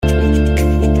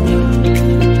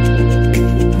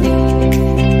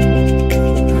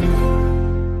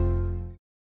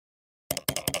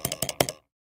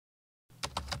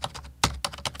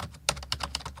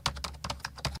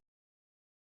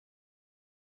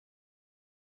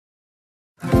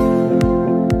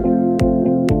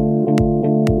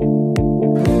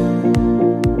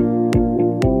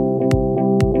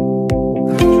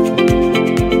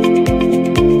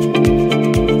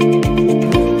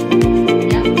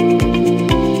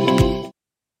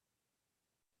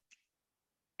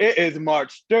It is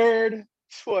March 3rd,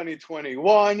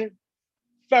 2021.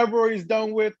 February's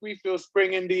done with. We feel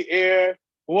spring in the air.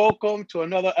 Welcome to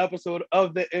another episode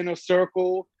of The Inner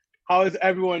Circle. How is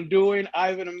everyone doing?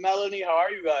 Ivan and Melanie, how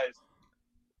are you guys?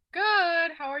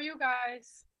 Good. How are you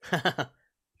guys?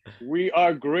 We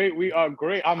are great. We are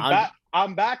great. I'm I'm- back.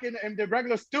 I'm back in the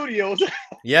regular studios.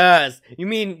 Yes, you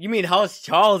mean how's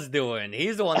Charles doing?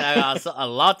 He's the one that has a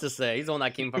lot to say. He's the one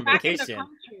that came from Back in the vacation.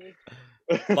 country.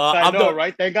 But I I'm know, the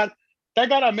right? Thank God. Thank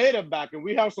God I made it back, and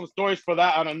we have some stories for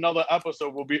that on another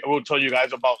episode. We'll tell you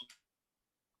guys about.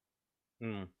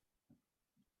 Hmm.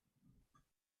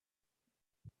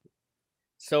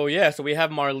 So we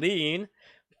have Marlene,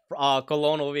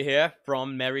 Cologne over here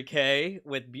from Mary Kay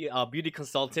with Beauty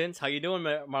Consultants. How you doing,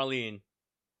 Marlene?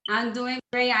 I'm doing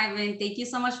great, Ivan. Thank you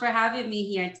so much for having me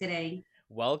here today.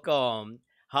 Welcome.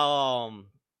 How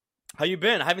you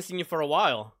been? I haven't seen you for a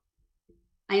while.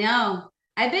 I know.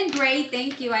 I've been great.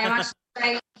 Thank you. I'm actually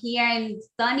right here in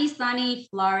sunny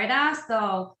Florida.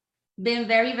 So been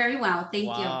very, very well. Thank you.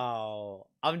 Wow,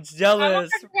 I'm How long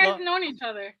jealous. have you guys known each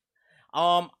other?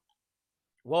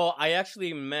 Well, I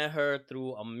actually met her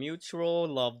through a mutual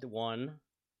loved one,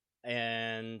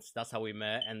 and that's how we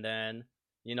met. And then,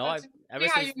 That's ever usually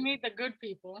how since, you meet the good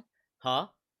people. huh?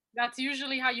 That's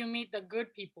usually how you meet the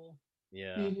good people.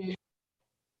 Yeah. Mhm.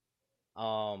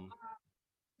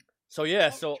 So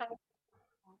yeah, Oh, Charles.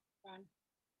 Fine.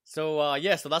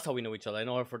 so that's how we know each other. I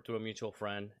know her through a mutual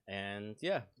friend, and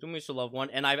yeah, through a mutual loved one.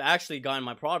 And I've actually gotten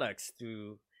my products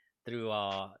through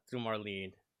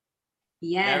Marlene.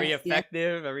 Very Yes.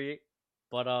 effective, yeah,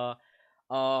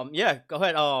 go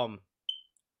ahead.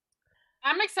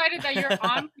 I'm excited that you're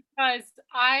on because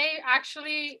I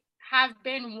actually have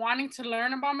been wanting to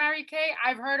learn about Mary Kay.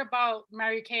 I've heard about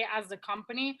Mary Kay as the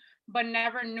company, but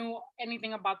never knew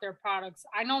anything about their products.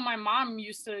 I know my mom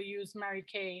used to use Mary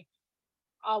Kay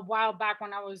a while back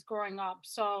when I was growing up.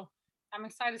 So I'm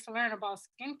excited to learn about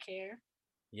skincare.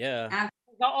 Yeah.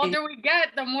 The older we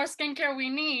get, the more skincare we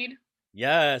need.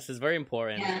 Yes, it's very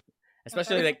important. Yeah.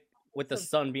 Especially like with the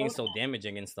sun being so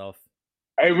damaging and stuff.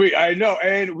 I know,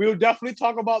 and we'll definitely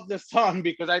talk about the sun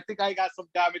because I think I got some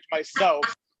damage myself.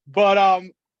 But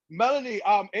Melanie,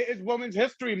 it is Women's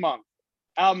History Month,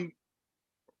 and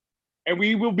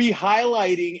we will be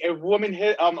highlighting a woman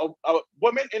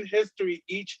in history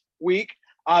each week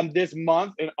this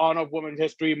month in honor of Women's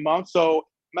History Month. So,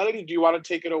 Melanie, do you want to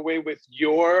take it away with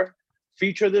your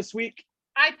feature this week?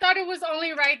 I thought it was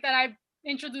only right that I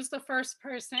introduced the first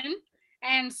person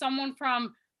and someone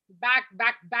from back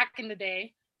in the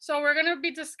day. So we're gonna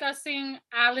be discussing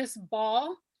Alice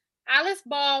Ball. Alice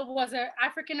Ball was an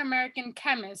African American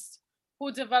chemist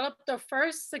who developed the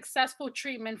first successful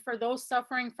treatment for those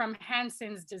suffering from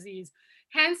Hansen's disease.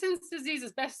 Hansen's disease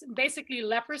is basically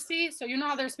leprosy. So you know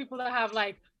how there's people that have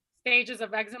like stages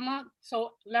of eczema.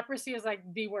 So leprosy is like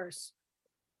the worst.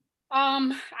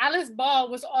 Alice Ball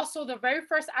was also the very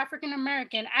first African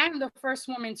American and the first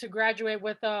woman to graduate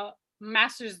with a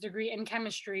master's degree in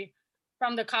chemistry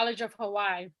from the College of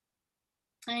Hawaii.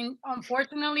 And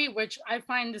unfortunately, which I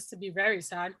find this to be very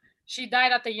sad, she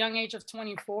died at the young age of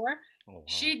 24. Oh, wow.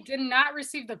 She did not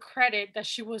receive the credit that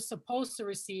she was supposed to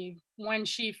receive when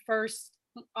she first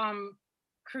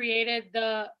created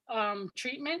the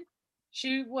treatment.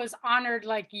 She was honored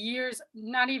like years,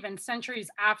 not even centuries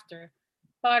after.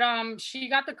 But she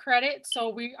got the credit, so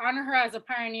we honor her as a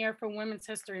pioneer for Women's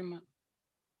History Month.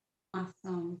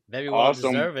 Awesome. Very well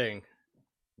Awesome. deserving.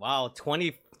 Wow,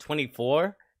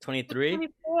 24, 23?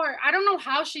 24. I don't know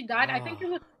how she died. I think it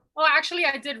was. Oh, actually,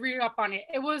 I did read up on it.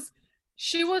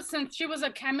 Since she was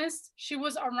a chemist, she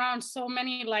was around so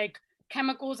many like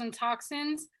chemicals and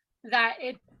toxins that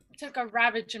it took a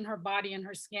ravage in her body and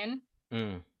her skin.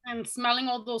 Mm. And smelling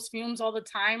all those fumes all the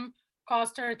time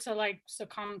caused her to like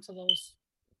succumb to those.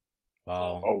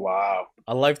 Wow. Oh wow!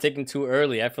 A life taken too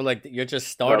early. I feel like you're just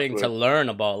starting to Definitely. learn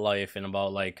about life and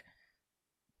about like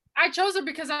I chose her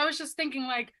because I was just thinking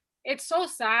like it's so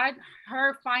sad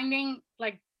her finding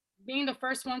like being the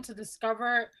first one to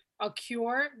discover a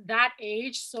cure that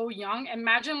age so young.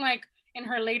 Imagine like in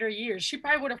her later years, she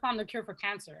probably would have found the cure for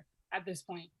cancer at this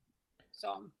point.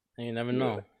 So you never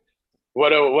know.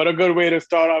 What a good way to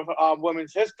start off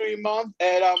Women's History Month.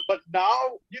 And but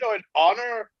now, in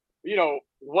honor,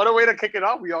 what a way to kick it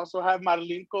off. We also have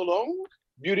Madeline Colon,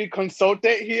 beauty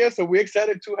consultant here. So we're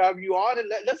excited to have you on. And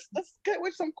let's get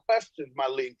with some questions,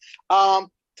 Madeline.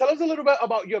 Tell us a little bit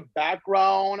about your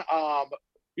background.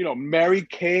 Mary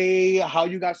Kay, how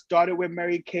you got started with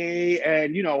Mary Kay,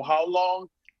 and how long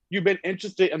you've been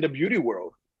interested in the beauty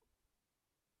world.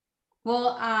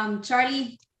 Well,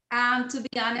 Charlie, To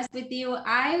be honest with you,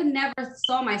 I never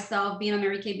saw myself being a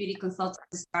Mary Kay beauty consultant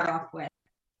to start off with.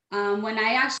 When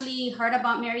I actually heard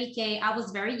about Mary Kay, I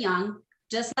was very young.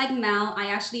 Just like Mel,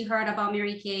 I actually heard about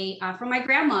Mary Kay from my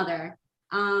grandmother.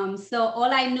 So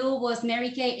all I knew was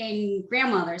Mary Kay and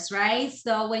grandmothers, right?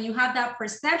 So when you have that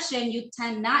perception, you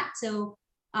tend not to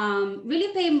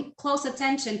really pay close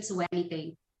attention to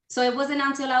anything. So it wasn't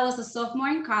until I was a sophomore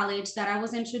in college that I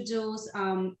was introduced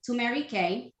to Mary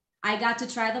Kay. I got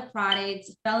to try the product,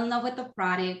 fell in love with the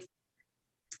product.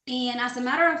 And as a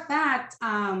matter of fact,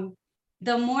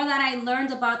 the more that I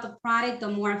learned about the product, the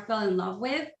more I fell in love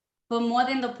with. But more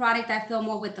than the product, I fell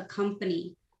more with the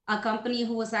company, a company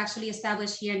who was actually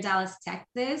established here in Dallas,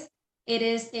 Texas. It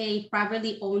is a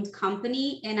privately owned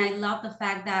company. And I love the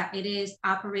fact that it is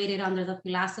operated under the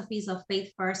philosophies of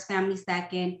faith first, family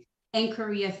second, and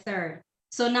career third.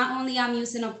 So not only I'm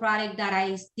using a product that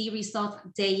I see results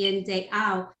day in, day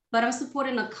out, but I'm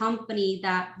supporting a company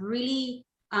that really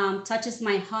touches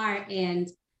my heart and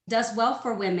does well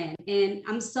for women. And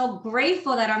I'm so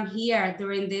grateful that I'm here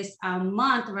during this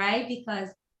month, right? Because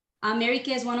Mary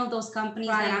Kay is one of those companies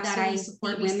that I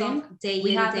support women day in,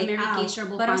 day out.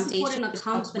 But I'm supporting a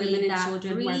company that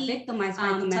children really who are victimized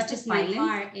by domestic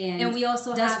violence. And we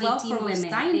also have well for women.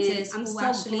 Scientists. I'm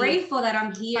so grateful that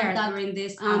I'm here during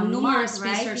this numerous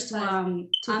research to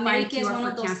Mary Kay is one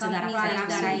of those companies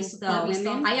that I support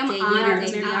women. I am honored,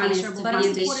 to be honest, but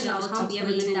I'm supporting a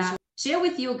company that share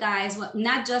with you guys what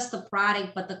not just the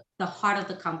product, but the heart of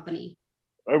the company.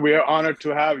 We are honored to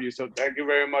have you. So thank you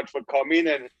very much for coming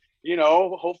and,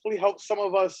 hopefully help some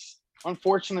of us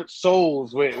unfortunate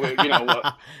souls with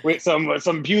with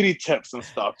some beauty tips and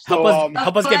stuff. So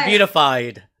help us get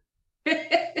beautified.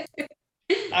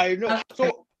 I know.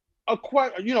 So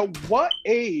what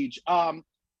age?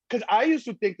 Because I used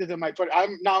to think that in my 20s,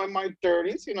 I'm now in my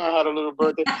 30s. I had a little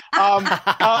birthday. I'm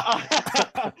now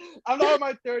in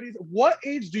my 30s. What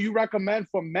age do you recommend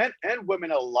for men and women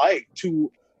alike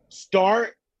to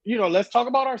start? Let's talk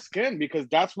about our skin, because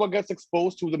that's what gets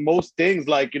exposed to the most things,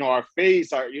 like, our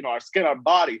face, our skin, our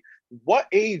body. What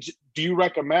age do you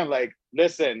recommend? Like,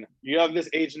 listen, you have this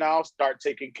age now, start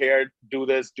taking care, do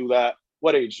this, do that.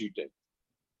 What age do you think?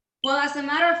 Well, as a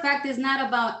matter of fact, it's not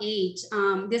about age.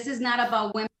 This is not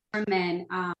about women or men.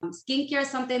 Skincare is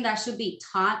something that should be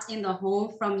taught in the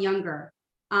home from younger.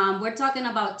 We're talking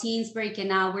about teens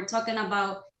breaking out. We're talking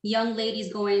about young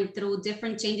ladies going through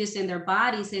different changes in their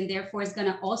bodies, and therefore it's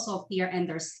going to also appear in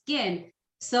their skin.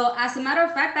 So as a matter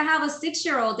of fact, I have a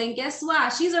 6-year-old, and guess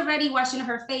what? She's already washing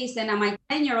her face, and my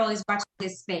 10-year-old is washing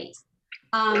his face.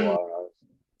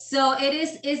 So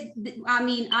obviously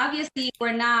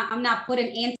I'm not putting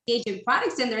anti-aging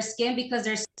products in their skin because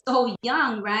they're so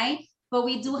young, right? But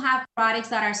we do have products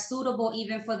that are suitable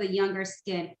even for the younger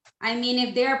skin.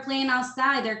 If they're playing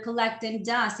outside, they're collecting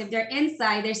dust. If they're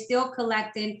inside, they're still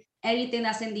collecting anything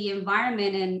that's in the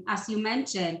environment. And as you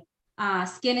mentioned,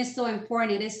 skin is so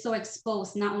important. It is so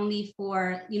exposed, not only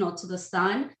for, to the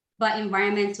sun, but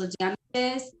environmental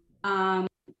damages. And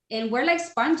we're like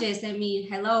sponges.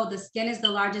 Hello, the skin is the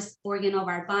largest organ of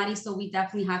our body. So we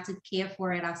definitely have to care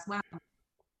for it as well.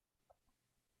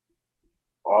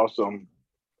 Awesome.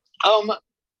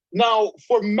 Now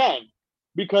for men,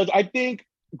 because I think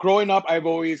growing up, I've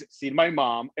always seen my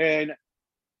mom, and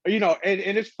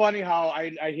and it's funny how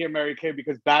I hear Mary Kay,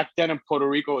 because back then in Puerto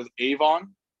Rico it was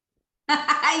Avon.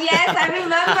 Yes, I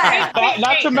remember.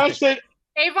 Not to mention,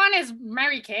 Avon is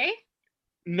Mary Kay?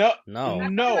 No.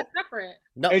 Separate.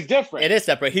 No, it's different. It is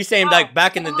separate. He's saying like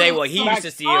back in the day, what he used to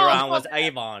see around was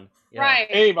Avon. Yeah. Right.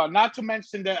 Avon. Not to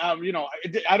mention that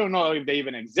I don't know if they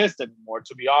even exist anymore.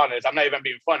 To be honest, I'm not even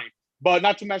being funny. But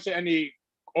not to mention any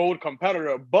old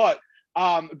competitor. But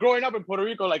growing up in Puerto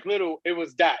Rico, like it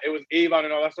was Avon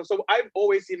and all that stuff. So I've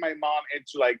always seen my mom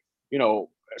into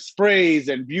sprays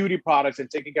and beauty products and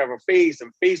taking care of her face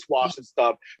and face wash and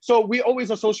stuff. So we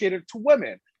always associated to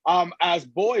women. As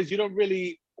boys, you don't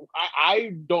really.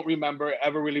 I don't remember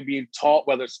ever really being taught,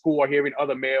 whether school or hearing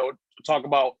other male talk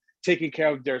about taking care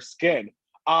of their skin.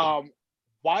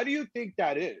 Why do you think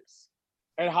that is?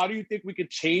 And how do you think we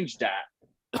could change that?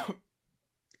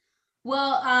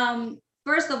 Well,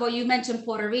 first of all, you mentioned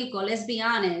Puerto Rico. Let's be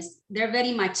honest. They're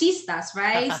very machistas,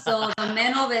 right? So the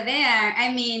men over there,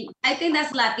 I think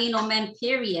that's Latino men,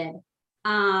 period.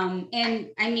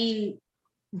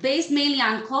 Based mainly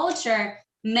on culture,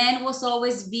 men was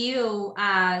always viewed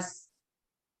as,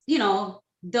 the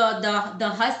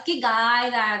husky guy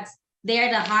that's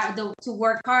there to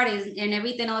work hard, and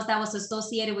everything else that was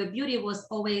associated with beauty was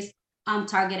always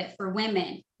targeted for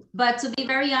women. But to be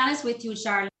very honest with you,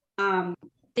 Charlie,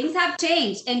 things have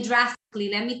changed, and drastically,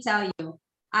 let me tell you.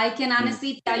 I can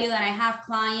honestly tell you that I have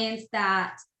clients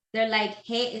that they're like,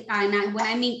 hey, when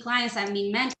I mean clients, I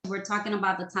mean men. We're talking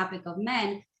about the topic of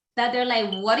men, that they're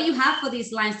like, what do you have for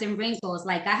these lines and wrinkles?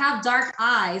 Like, I have dark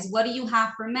eyes. What do you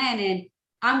have for men? And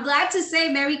I'm glad to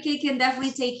say Mary Kay can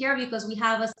definitely take care of you, because we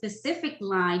have a specific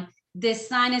line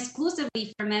designed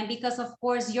exclusively for men, because of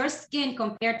course your skin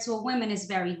compared to a woman is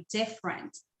very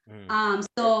different.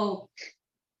 So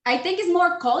I think it's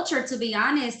more culture, to be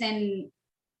honest. And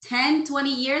 10,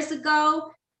 20 years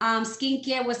ago,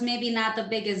 skincare was maybe not the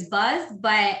biggest buzz,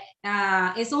 but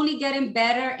it's only getting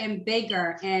better and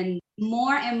bigger, and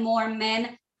more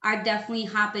men are definitely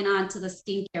hopping onto the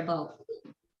skincare boat.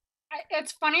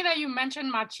 It's funny that you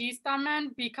mentioned machista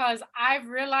men, because I've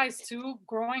realized too,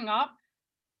 growing up,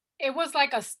 it was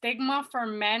like a stigma for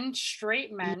men,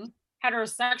 straight men,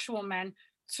 heterosexual men,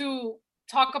 to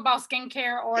talk about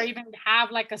skincare or even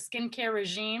have like a skincare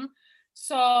regime.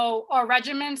 So, or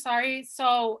regimen, sorry.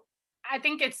 So I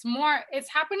think it's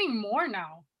happening more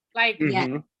now. Like,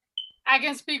 I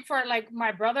can speak for, like,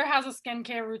 my brother has a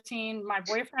skincare routine. My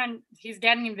boyfriend, he's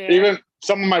getting there. Even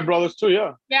some of my brothers too,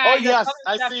 yeah. Yeah. Oh yes,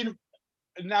 I seen.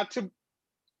 Not to.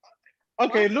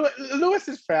 Okay,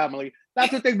 Lewis's family. Not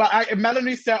to think about.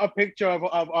 Melanie sent a picture of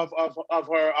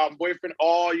her boyfriend,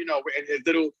 all in his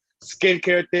little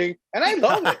skincare thing, and I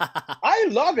love it. I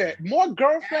love it. More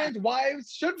girlfriends,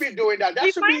 wives should be doing that.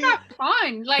 That should be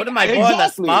fun. Like, put my boy in the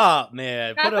spot,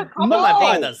 man. Put my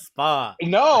boy in the spot.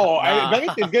 No, if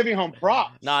anything, giving him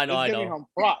props. No, I know. Giving him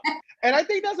props, and I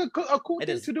think that's a cool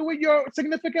thing to do with your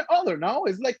significant other. No,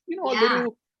 it's like a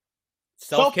little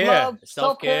self-care,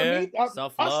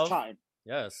 self-love time.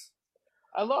 Yes,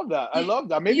 I love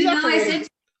that. Maybe that's.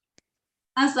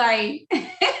 I'm sorry.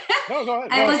 No, go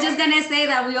ahead. I was just gonna say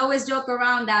that we always joke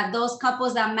around that those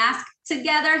couples that mask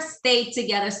together stay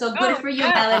together. So good for you,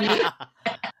 Melanie.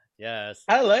 Yes,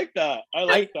 I like that.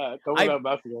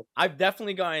 I've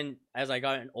definitely gotten, as I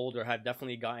gotten older, I've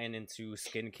definitely gotten into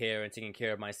skincare and taking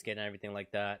care of my skin and everything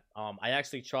like that. I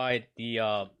actually tried the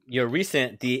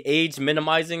age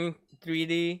minimizing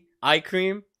 3D eye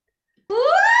cream.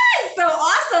 Ooh, it's so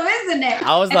awesome, isn't it?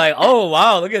 I was like, oh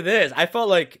wow, look at this. I felt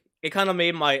like it kind of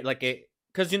made my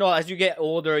because as you get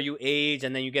older, you age,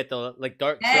 and then you get the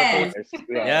dark circles.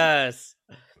 Yes.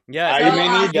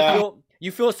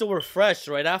 You feel so refreshed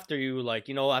right after you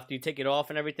after you take it off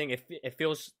and everything. It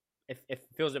feels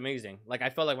amazing. Like, I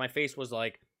felt like my face was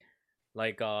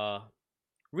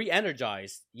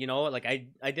re-energized. Like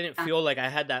I didn't feel like I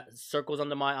had that circles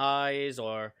under my eyes,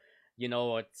 or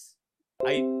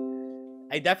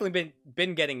I definitely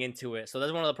been getting into it. So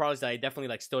that's one of the products that I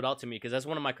definitely stood out to me, because that's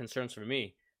one of my concerns for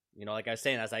me. Like I was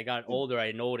saying, as I got older,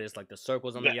 I noticed the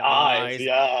circles under your eyes.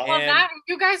 Yeah. Well,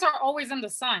 you guys are always in the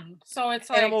sun, so it's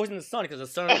like. And I'm always in the sun, because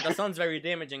the sun's very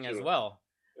damaging as well.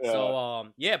 Yeah. So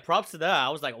props to that. I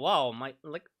was like, wow,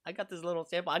 I got this little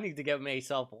sample. I need to get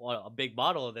myself a big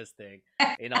bottle of this thing.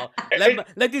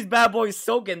 Let these bad boys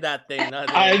soak in that thing.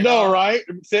 I know, right?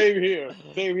 Same here.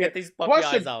 Get these puppy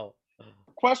eyes out.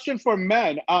 Question for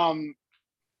men.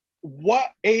 What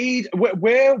age?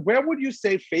 Where would you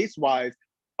say face wise,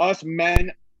 us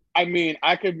men? I mean,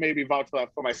 I could maybe vouch for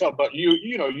that for myself, but you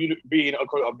being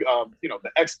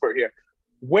the expert here,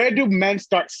 where do men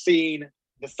start seeing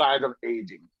the signs of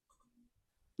aging?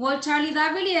 Well, Charlie,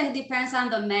 that really depends on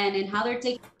the men and how they're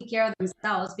taking care of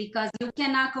themselves, because you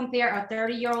cannot compare a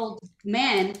 30-year-old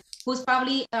man who's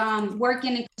probably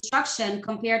working in construction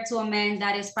compared to a man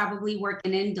that is probably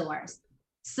working indoors.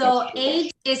 So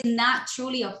age is not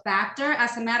truly a factor.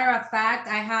 As a matter of fact,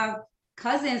 I have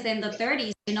cousins in the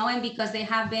 30s, and because they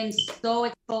have been so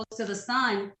exposed to the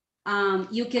sun,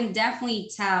 you can definitely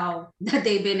tell that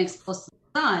they've been exposed to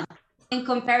the sun. In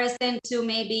comparison to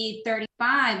maybe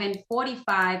 35 and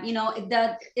 45,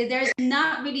 there's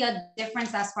not really a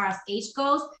difference as far as age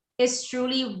goes. It's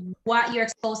truly what you're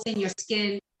exposing your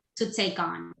skin to take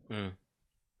on.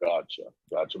 Gotcha.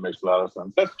 Makes a lot of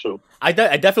sense. That's true. I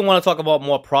definitely want to talk about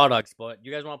more products, but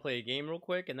you guys want to play a game real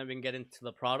quick, and then we can get into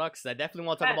the products? I definitely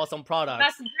want to talk about some products.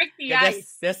 Let's break the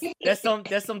ice. There's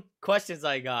some questions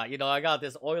I got. I got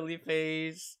this oily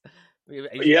face.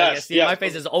 Yes. My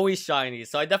face is always shiny,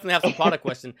 so I definitely have some product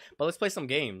questions. But let's play some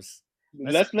games.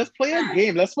 Let's play a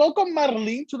game. Let's welcome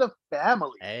Marlene to the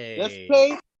family. Hey. Let's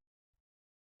play.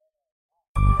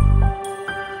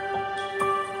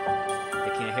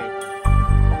 They can't hear.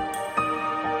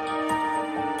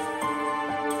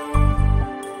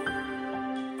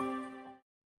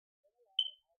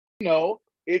 No,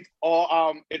 it's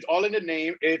all in the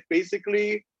name. It's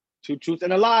basically two truths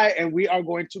and a lie, and we are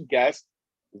going to guess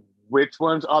which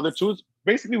ones are the truths.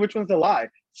 Basically, which one's the lie.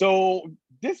 So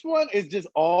this one is just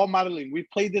all Madeline. We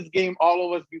played this game all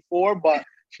of us before, but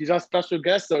she's our special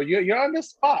guest, so you're on the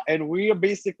spot, and we are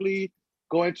basically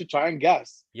going to try and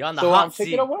guess. You're on the hot seat.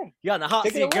 Take it away. You're on the hot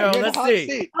seat, girl. Let's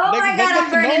see. Oh my God,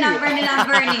 I'm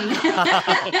burning.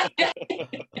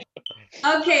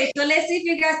 Okay, so let's see if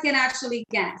you guys can actually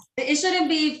guess. It shouldn't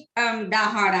be that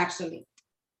hard, actually.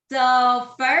 So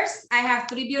first, I have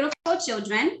 3 beautiful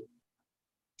children.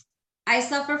 I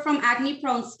suffer from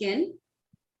acne-prone skin.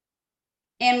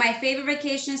 And my favorite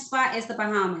vacation spot is the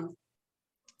Bahamas.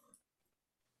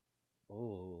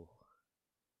 Oh.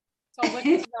 So what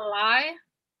is the lie?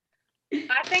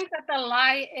 I think that the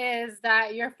lie is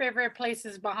that your favorite place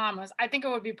is Bahamas. I think it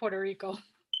would be Puerto Rico.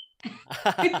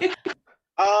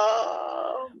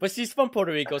 But she's from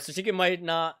Puerto Rico, so she might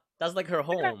not. That's like her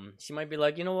home. She might be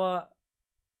like, you know what?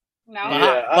 No.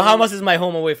 Bahamas is my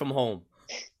home away from home.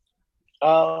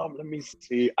 Let me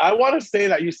see. I want to say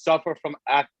that you suffer from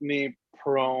acne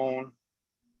prone.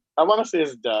 I want to say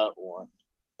it's that one.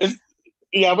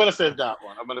 I'm gonna say it's that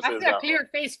one. I see a clear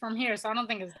face from here, so I don't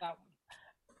think it's that one.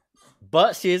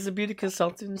 But she is a beauty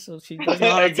consultant, so she does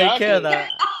know how to take care of that.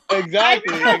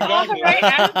 Exactly.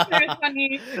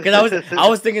 Because I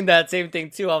was thinking that same thing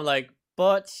too. I'm like,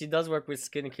 but she does work with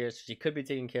skincare, so she could be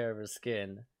taking care of her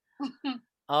skin.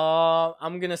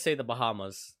 I'm gonna say the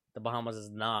Bahamas. The Bahamas is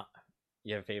not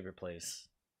your favorite place.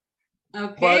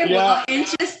 Okay, well,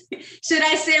 should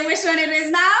I say which one it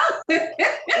is now?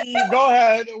 Go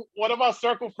ahead. One of our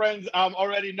circle friends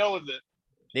already knows it.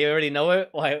 They already know it?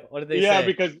 Why? What did they say? Yeah,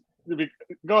 because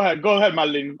go ahead,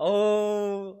 Madeline.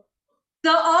 Oh.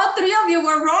 So all 3 of you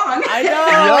were wrong. I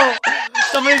know.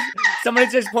 Somebody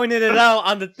just pointed it out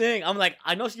on the thing. I'm like,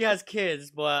 I know she has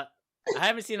kids, but I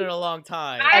haven't seen her in a long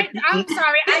time. I'm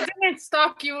sorry, I didn't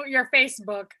stalk your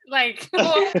Facebook. Like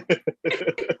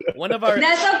one of our.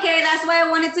 That's okay. That's why I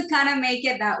wanted to kind of make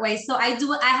it that way. So I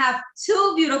have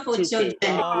 2 beautiful children.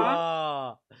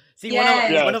 See,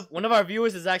 yes. one of our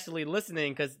viewers is actually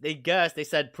listening because they guessed. They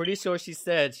said, pretty sure she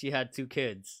said she had 2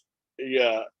 kids.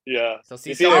 Yeah. So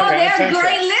see, they're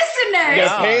great listeners.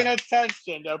 They're paying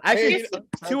attention. Actually,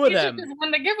 2 of them. Just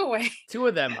won the giveaway. 2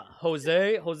 of them.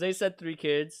 Jose said 3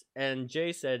 kids, and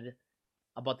Jay said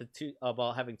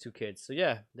about having 2 kids. So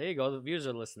yeah, there you go. The viewers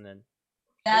are listening.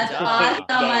 That's awesome.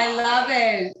 I love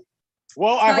it.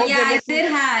 Well, I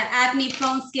did have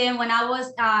acne-prone skin when I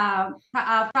was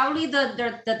probably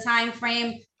the time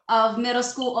frame of middle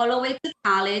school all the way to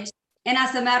college. And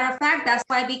as a matter of fact, that's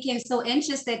why I became so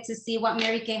interested to see what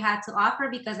Mary Kay had to offer,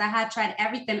 because I had tried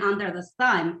everything under the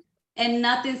sun and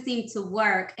nothing seemed to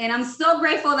work. And I'm so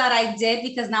grateful that I did,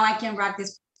 because now I can rock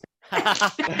this.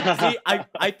 See,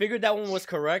 I figured that one was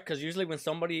correct, because usually when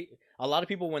a lot of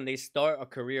people, when they start a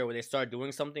career, when they start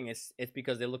doing something, it's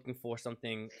because they're looking for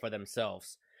something for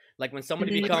themselves. Like when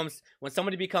somebody becomes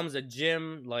a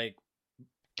gym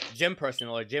person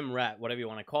or a gym rat, whatever you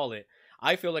want to call it.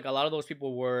 I feel like a lot of those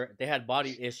people they had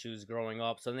body issues growing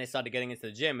up, so then they started getting into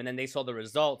the gym, and then they saw the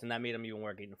results, and that made them even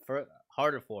work even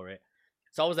harder for it.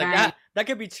 So I was like, that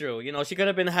could be true. You know, she could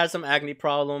have had some acne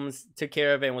problems, took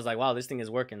care of it, and was like, wow, this thing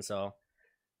is working. So,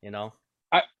 you know.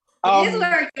 It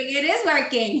is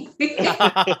working.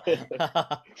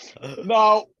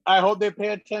 No, I hope they pay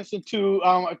attention to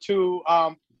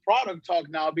product talk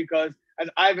now, because as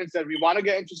Ivan said, we want to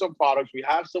get into some products. We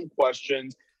have some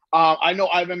questions. I know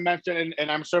Ivan mentioned,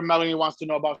 and I'm sure Melanie wants to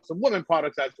know about some women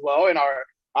products as well. And our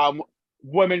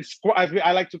women,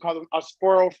 I like to call them our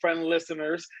squirrel friend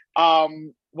listeners,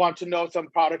 want to know some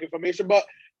product information. But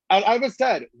as Ivan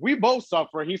said, we both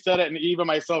suffer. He said it, and even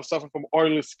myself suffer from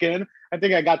oily skin. I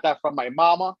think I got that from my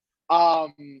mama.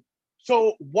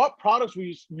 So what products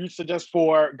would you suggest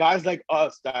for guys like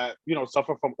us that,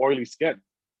 suffer from oily skin?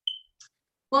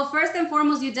 Well, first and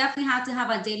foremost, you definitely have to have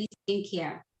a daily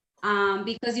skincare.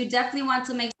 Because you definitely want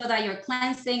to make sure that you're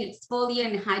cleansing,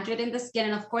 exfoliating, and hydrating the skin,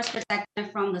 and of course protecting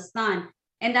it from the sun.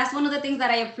 And that's one of the things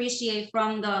that I appreciate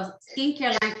from the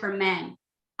skincare line for men.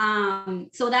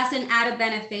 So that's an added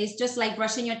benefit, just like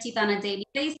brushing your teeth on a daily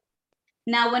basis.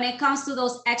 Now, when it comes to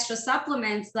those extra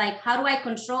supplements, like how do I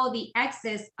control the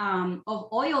excess of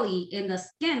oily in the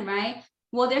skin, right?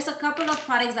 Well, there's a couple of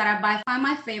products that are by far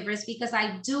my favorites, because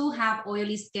I do have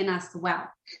oily skin as well.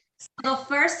 The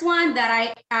first one that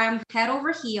I am head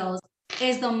over heels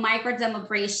is the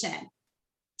microdermabrasion.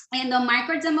 And the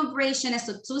microdermabrasion is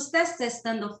a 2-step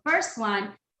system. The first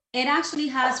one, it actually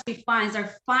has refines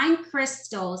or fine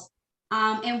crystals.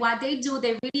 And what they do,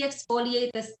 they really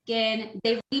exfoliate the skin.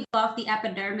 They really buff the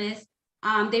epidermis.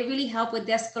 They really help with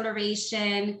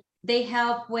discoloration. They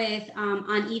help with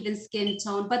uneven skin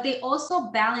tone, but they also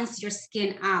balance your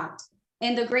skin out.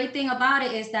 And the great thing about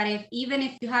it is that even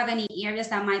if you have any areas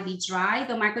that might be dry,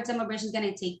 the microdermabrasion is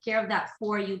going to take care of that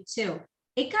for you too.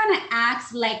 It kind of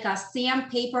acts like a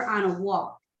sandpaper on a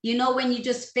wall. You know, when you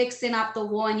just fixing up the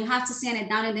wall and you have to sand it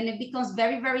down and then it becomes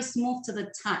very, very smooth to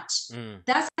the touch.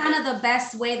 That's kind of the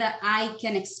best way that I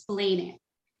can explain it.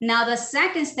 Now, the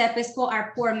second step is called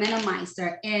our pore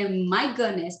minimizer. And my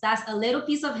goodness, that's a little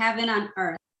piece of heaven on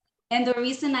earth. And the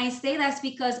reason I say that's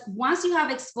because once you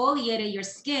have exfoliated your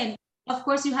skin, of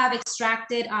course, you have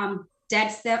extracted dead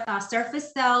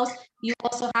surface cells. You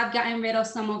also have gotten rid of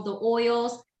some of the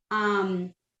oils.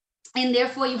 And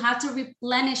therefore, you have to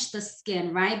replenish the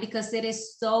skin, right? Because it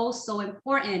is so, so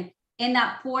important. And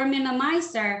that pore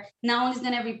minimizer not only is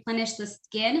going to replenish the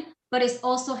skin, but it's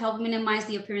also help minimize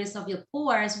the appearance of your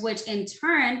pores, which in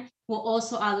turn will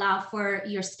also allow for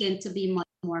your skin to be much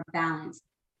more balanced.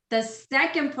 The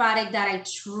second product that I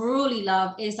truly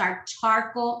love is our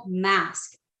charcoal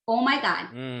mask. Oh my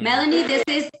God. Melanie, this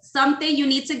is something you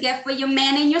need to get for your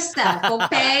man and yourself,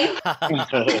 okay?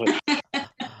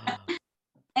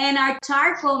 And our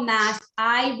charcoal mask,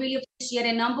 I really appreciate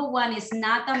it. Number one, it's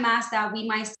not the mask that we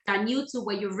might see on YouTube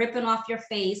where you're ripping off your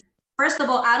face. First of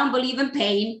all, I don't believe in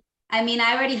pain. I mean,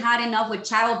 I already had enough with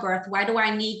childbirth. Why do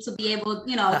I need to be able,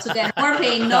 to get more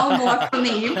pain? No more for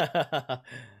me.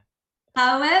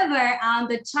 However,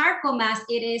 the charcoal mask,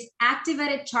 it is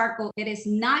activated charcoal. It is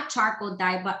not charcoal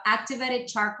dye, but activated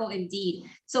charcoal indeed.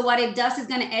 So what it does is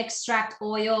going to extract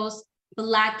oils,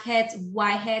 blackheads,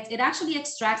 whiteheads. It actually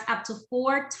extracts up to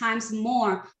 4 times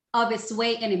more of its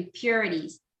weight and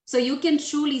impurities. So you can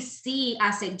truly see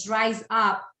as it dries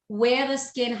up where the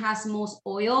skin has most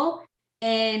oil,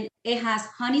 and it has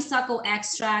honeysuckle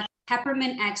extract,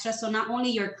 peppermint extract. So not only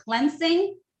you're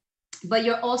cleansing, but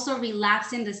you're also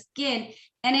relaxing the skin,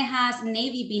 and it has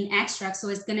navy bean extract. So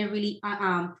it's going to really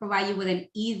provide you with an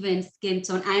even skin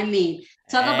tone. I mean,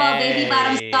 talk about baby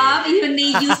bottom stuff. You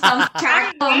need you some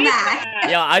charcoal mask.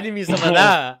 Yeah, I need me some of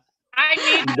that. I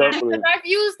need that.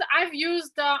 I've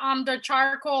used the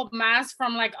charcoal mask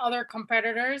from like other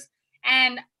competitors,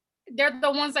 and they're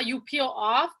the ones that you peel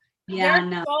off. Yeah,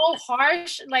 they're so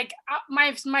harsh. Like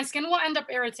my skin will end up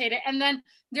irritated, and then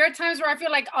there are times where I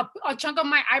feel like a chunk of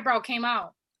my eyebrow came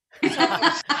out. So,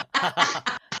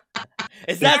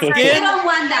 is that skin? You don't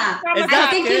want that. I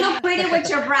think you look pretty with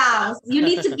your brows. You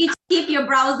need to keep your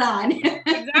brows on.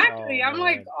 Exactly. I'm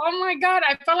like, oh my God.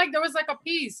 I felt like there was like a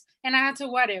piece and I had to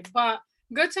wet it. But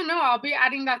good to know. I'll be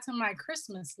adding that to my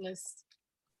Christmas list.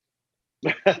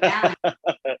 Yeah.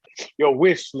 Your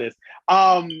wish list.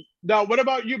 Now, what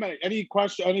about you, man? Any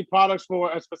products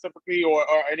for specifically or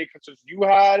any concerns you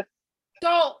had?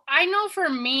 So I know for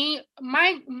me,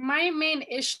 my main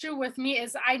issue with me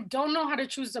is I don't know how to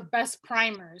choose the best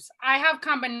primers. I have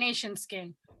combination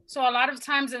skin. So a lot of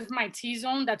times it's my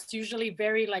T-zone that's usually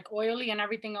very like oily and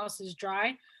everything else is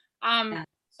dry.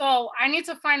 So I need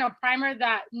to find a primer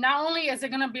that not only is it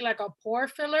going to be like a pore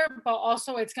filler, but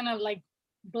also it's going to like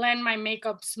blend my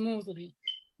makeup smoothly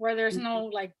where there's no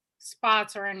like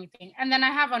spots or anything. And then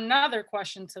I have another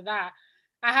question to that.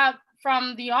 I have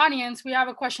from the audience, we have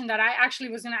a question that I actually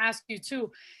was going to ask you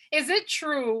too. Is it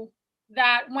true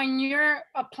that when you're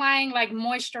applying like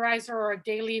moisturizer or a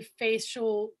daily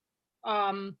facial,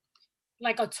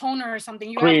 like a toner or something,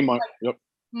 you cream have to, like,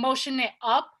 motion it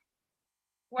up?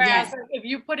 Whereas if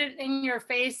you put it in your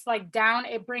face, like down,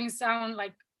 it brings down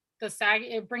like the sag,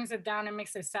 it brings it down and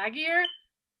makes it saggier.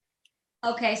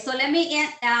 Okay, so let me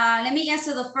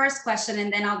answer the first question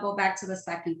and then I'll go back to the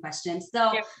second question.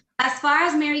 So as far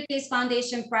as Mary Kay's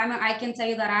foundation primer, I can tell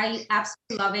you that I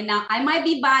absolutely love it. Now, I might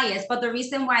be biased, but the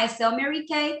reason why I sell Mary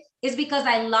Kay is because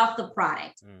I love the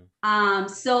product.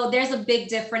 So there's a big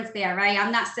difference there, right?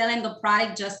 I'm not selling the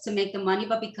product just to make the money,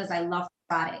 but because I love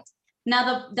the product.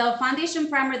 Now, the foundation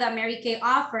primer that Mary Kay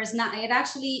offers, now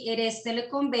it is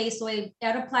silicone based, so it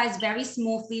applies very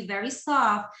smoothly, very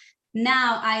soft.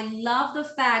 Now, I love the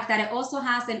fact that it also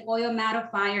has an oil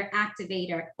mattifier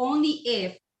activator, only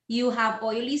if you have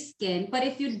oily skin. But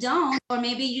if you don't, or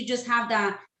maybe you just have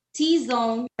the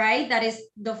T-zone, right? That is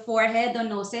the forehead, the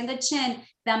nose, and the chin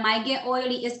that might get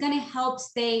oily, it's going to help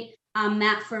stay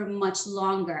matte for much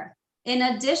longer. In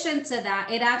addition to that,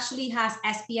 it actually has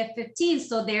SPF 15.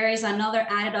 So there is another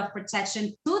added of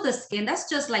protection to the skin. That's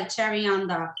just like cherry on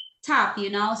the top,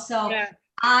 So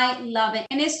I love it.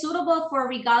 And it's suitable for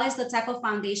regardless the type of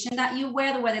foundation that you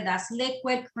wear, whether that's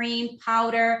liquid, cream,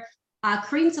 powder,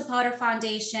 cream to powder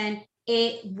foundation,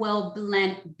 it will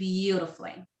blend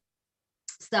beautifully.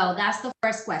 So that's the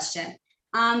first question.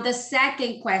 The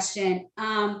second question,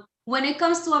 when it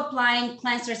comes to applying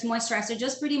cleansers, moisturizer,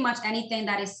 just pretty much anything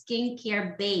that is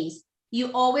skincare based,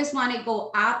 you always want to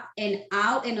go up and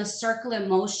out in a circular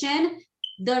motion.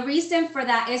 The reason for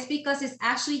that is because it's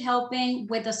actually helping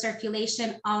with the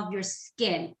circulation of your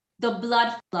skin, the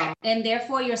blood flow, and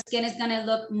therefore your skin is going to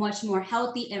look much more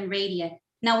healthy and radiant.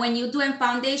 Now, when you're doing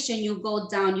foundation, you go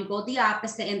down, you go the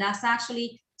opposite, and that's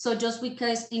actually, so just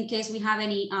because in case we have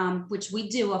any, which we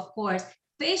do, of course,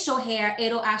 facial hair,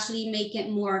 it'll actually make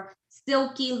it more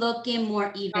silky looking,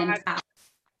 more even out.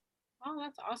 Oh,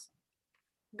 that's awesome.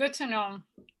 Good to know.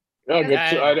 Yeah,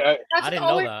 good to, that's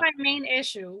always my main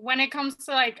issue when it comes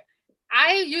to like,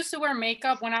 I used to wear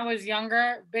makeup when I was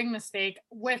younger, big mistake,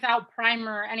 without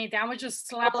primer or anything. I would just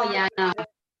slap on it.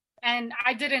 And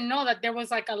I didn't know that there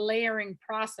was like a layering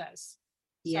process.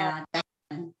 Yeah,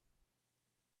 definitely.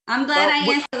 I'm glad I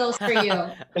answered those for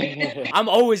you. I'm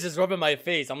always just rubbing my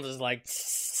face. I'm just like,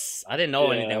 I didn't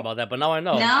know anything about that, but now I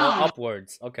know. No. Go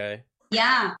upwards. Okay.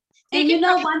 Yeah. And you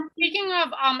know, speaking of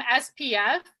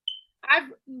SPF, I've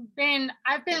been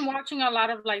watching a lot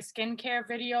of like skincare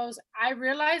videos. I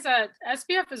realize that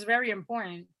SPF is very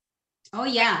important. Oh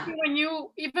yeah.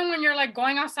 Even when you're like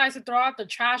going outside to throw out the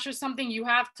trash or something, you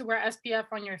have to wear SPF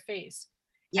on your face.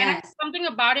 Yes. And something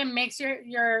about it makes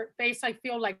your face like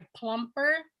feel like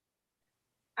plumper.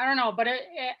 I don't know, but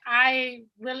I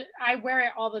wear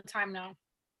it all the time now.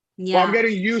 Yeah. Well, I'm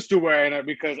getting used to wearing it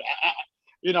because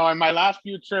in my last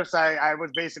few trips, I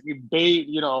was basically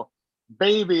baby,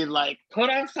 like put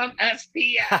on some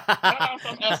SPF, put on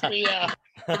some SPF.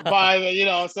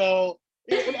 So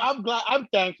I'm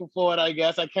thankful for it. I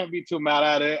guess I can't be too mad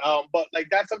at it. But like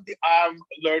that's something I'm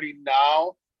learning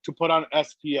now to put on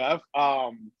SPF.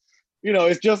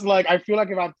 It's just like I feel like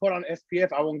if I put on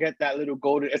SPF, I won't get that little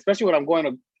golden, especially when I'm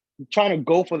trying to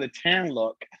go for the tan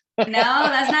look. No,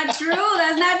 that's not true.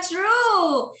 That's not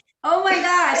true. Oh my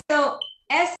gosh. So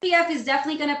SPF is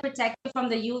definitely going to protect you from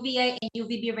the UVA and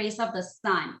UVB rays of the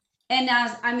sun. And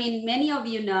as many of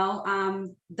you know,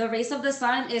 the rays of the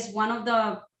sun is one of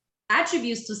the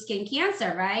attributes to skin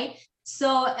cancer, right?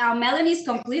 So Melanie is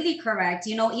completely correct.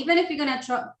 Even if you're going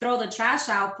to throw the trash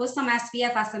out, put some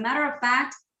SPF. As a matter of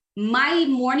fact, my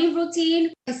morning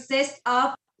routine consists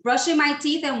of brushing my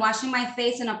teeth and washing my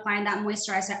face and applying that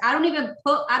moisturizer. I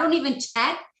don't even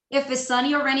check if it's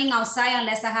sunny or raining outside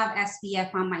unless I have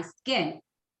SPF on my skin,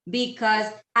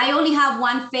 because I only have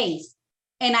one face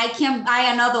and I can't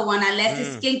buy another one unless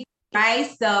it's skin,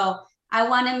 right? So I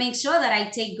want to make sure that I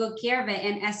take good care of it,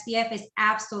 and SPF is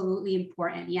absolutely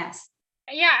important. Yes.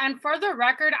 Yeah, and for the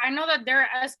record, I know that there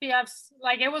are SPFs,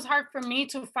 like it was hard for me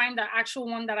to find the actual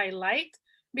one that I liked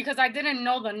because I didn't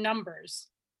know the numbers.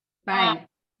 Right.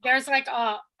 There's like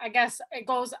I guess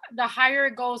the higher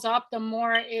it goes up, the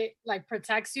more it like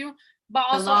protects you, but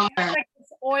also it has like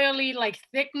this oily like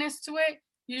thickness to it.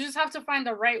 You just have to find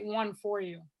the right one for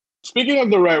you. Speaking of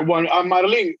the right one,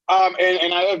 Madeline,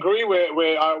 and I agree with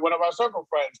one of our circle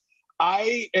friends.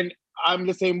 I'm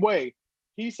the same way.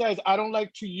 He says I don't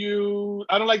like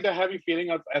the heavy feeling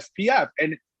of SPF,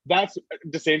 and that's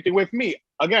the same thing with me.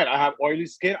 Again, I have oily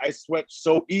skin. I sweat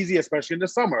so easy, especially in the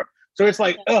summer. So it's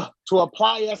like, to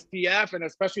apply SPF, and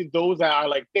especially those that are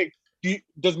like thick.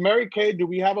 Does Mary Kay, do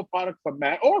we have a product for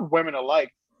men or women alike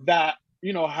that,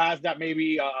 has that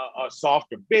maybe a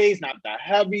softer base, not that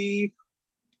heavy?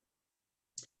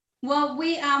 Well,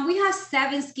 we have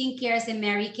 7 skincare in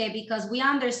Mary Kay because we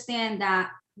understand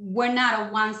that we're not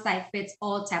a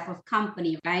one-size-fits-all type of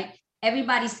company, right?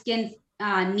 Everybody's skin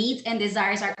needs and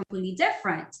desires are completely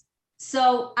different.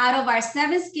 So out of our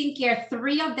 7 skincare,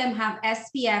 3 of them have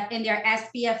SPF, and they're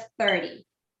SPF 30.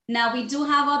 Now we do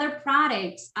have other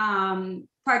products,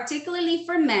 particularly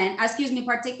for women,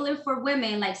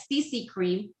 like CC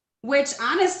cream, which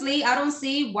honestly, I don't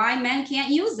see why men can't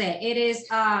use it. It is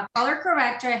a color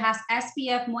corrector. It has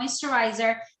SPF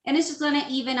moisturizer, and it's just going to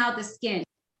even out the skin.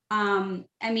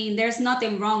 There's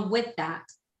nothing wrong with that.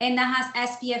 And that has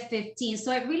SPF 15.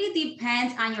 So it really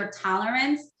depends on your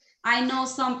tolerance. I know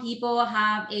some people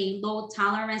have a low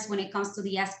tolerance when it comes to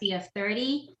the SPF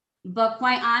 30, but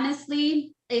quite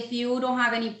honestly, if you don't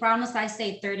have any problems, I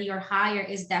say 30 or higher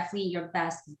is definitely your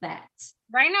best bet.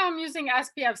 Right now, I'm using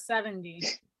SPF 70.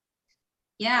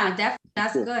 Yeah,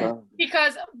 that's good.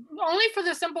 Because only for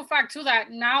the simple fact too that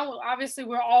now, obviously,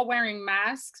 we're all wearing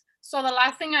masks. So the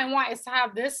last thing I want is to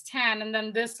have this tan and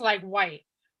then this like white.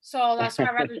 So that's why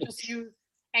I'd rather just use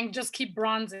and just keep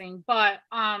bronzing. But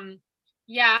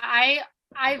yeah,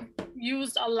 I've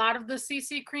used a lot of the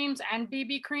CC creams and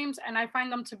BB creams, and I find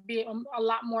them to be a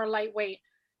lot more lightweight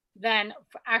than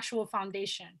actual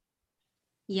foundation.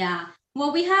 Yeah.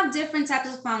 Well, we have different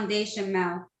types of foundation,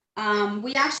 Mel.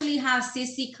 We actually have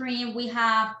CC cream. We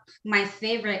have, my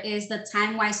favorite is the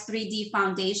Time Wise 3D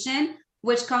foundation,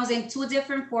 which comes in 2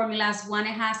 different formulas. One,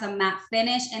 it has a matte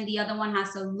finish and the other one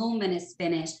has a luminous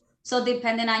finish. So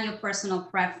depending on your personal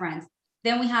preference.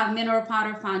 Then we have mineral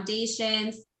powder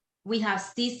foundations. We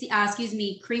have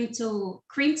cream to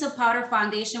powder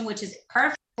foundation, which is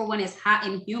perfect for when it's hot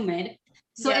and humid.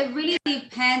 So it really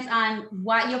depends on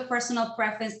what your personal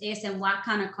preference is and what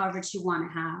kind of coverage you want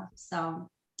to have. So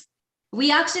I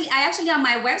actually on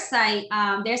my website,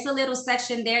 there's a little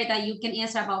section there that you can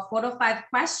answer about 4 to 5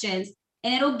 questions,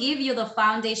 and it'll give you the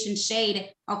foundation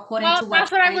shade according to what.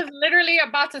 That's what I was literally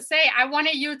about to say. I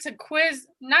wanted you to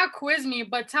not quiz me,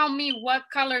 but tell me what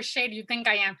color shade you think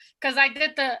I am, because I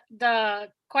did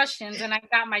the questions and I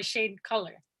got my shade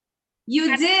color.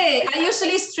 You did. I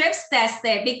usually strips test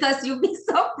it because you'd be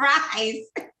surprised.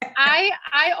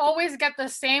 I always get the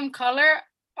same color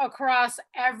across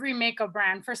every makeup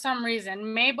brand for some reason.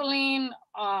 Maybelline,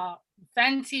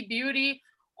 Fenty Beauty,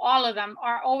 all of them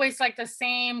are always like the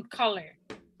same color.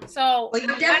 So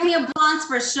you're definitely a bronze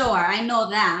for sure. I know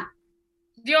that.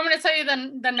 Do you want me to tell you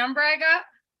the number I got?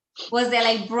 Was there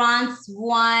like bronze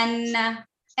 1? It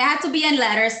had to be in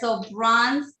letters, so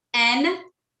bronze N.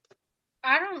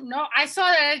 I don't know. I saw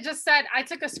that it just said, I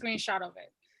took a screenshot of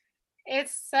it. It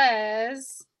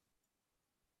says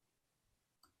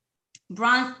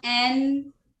bronze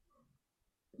N.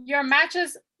 Your match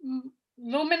is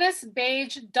luminous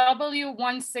beige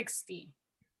W160.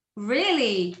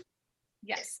 Really?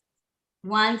 Yes.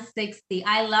 160.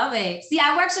 I love it. See,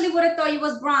 I actually would have thought you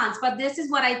was bronze, but this is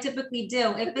what I typically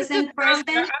do. If it's in person.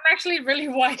 I'm actually really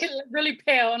white, really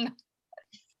pale.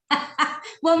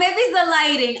 Well, maybe it's the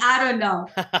lighting. I don't know.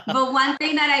 But one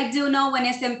thing that I do know, when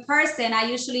it's in person, I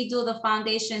usually do the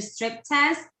foundation strip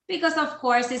test because, of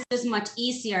course, it's just much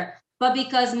easier. But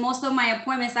because most of my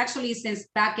appointments, actually since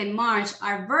back in March,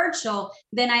 are virtual,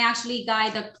 then I actually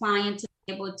guide the client to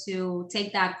be able to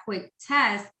take that quick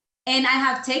test. And I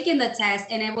have taken the test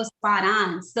and it was spot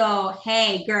on. So,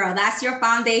 hey, girl, that's your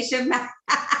foundation. Well,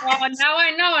 now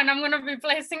I know, and I'm going to be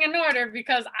placing an order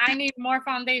because I need more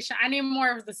foundation. I need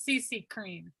more of the CC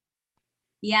cream.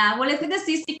 Yeah, well, if it's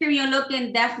the CC cream, you're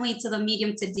looking definitely to the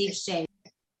medium to deep shade.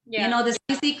 Yeah. You know, the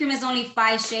CC cream is only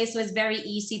 5 shades, so it's very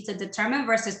easy to determine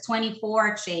versus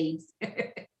 24 shades.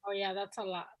 Oh, yeah, that's a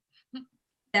lot.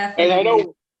 Definitely. And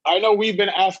I know we've been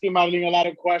asking Madeline a lot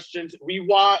of questions. We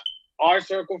want our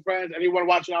circle friends, anyone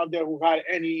watching out there who had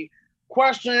any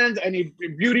questions, any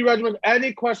beauty regimens,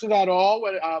 any questions at all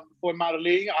for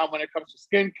Madeline when it comes to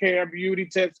skincare, beauty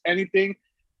tips, anything,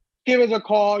 give us a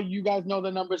call. You guys know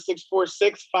the number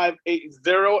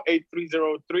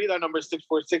 646-580-8303. That number is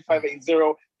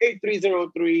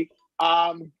 646-580-8303.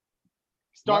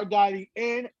 Start dialing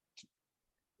in.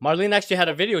 Marlene actually had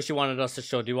a video she wanted us to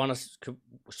show. Do you want us to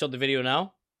show the video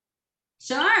now?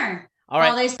 Sure. All right.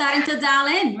 Well, they're starting to dial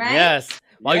in, right? Yes.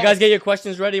 While you guys get your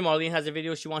questions ready, Marlene has a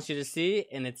video she wants you to see,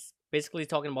 and it's basically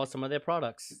talking about some of their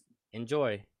products.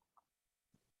 Enjoy.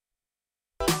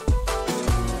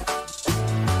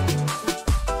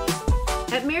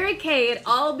 At Mary Kay, it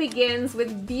all begins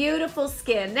with beautiful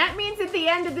skin. That means at the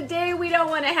end of the day, we don't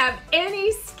want to have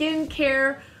any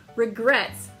skincare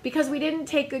regrets because we didn't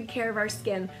take good care of our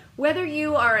skin. Whether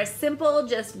you are a simple,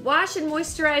 just wash and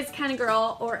moisturize kind of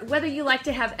girl, or whether you like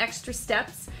to have extra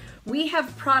steps, we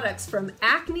have products from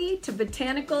acne to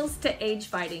botanicals to age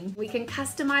fighting. We can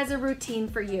customize a routine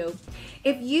for you.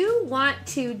 If you want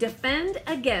to defend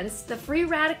against the free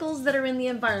radicals that are in the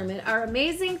environment, our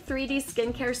amazing 3D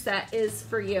skincare set is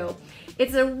for you.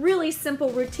 It's a really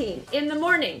simple routine. In the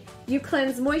morning, you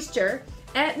cleanse moisture.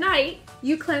 At night,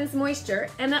 you cleanse moisture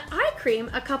and the eye cream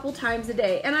a couple times a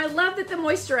day. And I love that the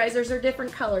moisturizers are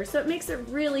different colors, so it makes it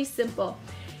really simple.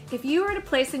 If you are at a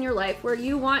place in your life where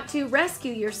you want to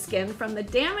rescue your skin from the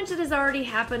damage that has already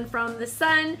happened from the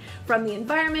sun, from the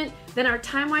environment, then our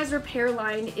Timewise Repair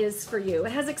line is for you.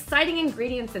 It has exciting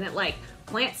ingredients in it like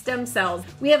plant stem cells.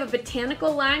 We have a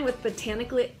botanical line with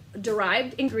botanically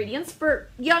derived ingredients for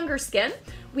younger skin.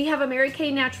 We have a Mary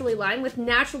Kay Naturally line with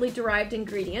naturally derived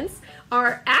ingredients.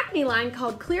 Our acne line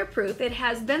called Clear Proof, it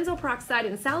has benzoyl peroxide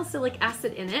and salicylic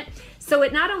acid in it. So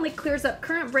it not only clears up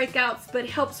current breakouts, but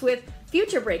helps with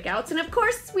future breakouts. And of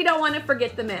course, we don't want to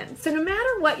forget the men. So no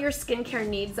matter what your skincare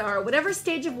needs are, whatever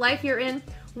stage of life you're in,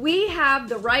 we have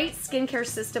the right skincare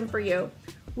system for you.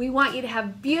 We want you to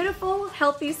have beautiful,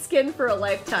 healthy skin for a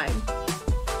lifetime.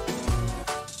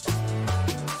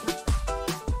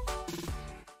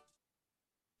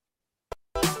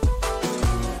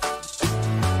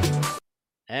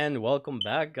 And welcome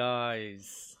back,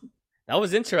 guys. That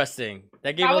was interesting.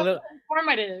 That gave That a was little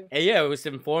informative. yeah, it was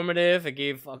informative. It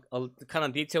gave a kind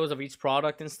of details of each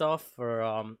product and stuff for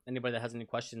anybody that has any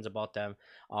questions about them.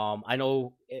 I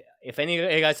know if any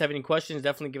of you guys have any questions,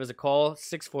 definitely give us a call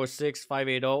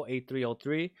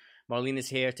 646-580-8303. Marlene is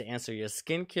here to answer your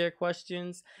skincare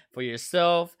questions for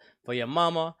yourself, for your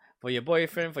mama, for your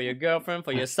boyfriend, for your girlfriend,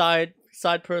 for your side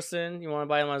person. You want to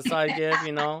buy them a side gift,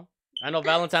 you know. I know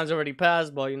Valentine's already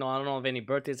passed, but you know, I don't know if any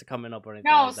birthdays are coming up or anything.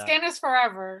 No, like that. skin is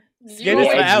forever. Skin is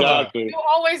forever. Exactly. You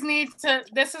always need to.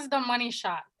 This is the money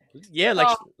shot. Yeah,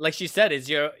 like she said, it's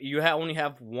only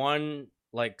have one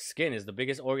like skin is the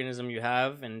biggest organism you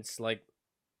have, and it's like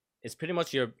it's pretty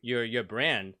much your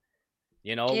brand.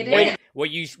 You know, what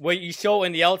you show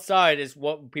in the outside is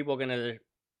what people are gonna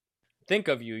think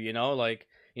of you. You know, like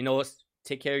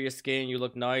take care of your skin. You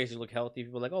look nice. You look healthy.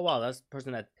 People are like, oh wow, that's the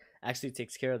person that actually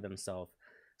takes care of themselves.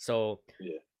 So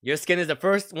your skin is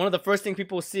one of the first things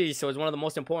people see. So it's one of the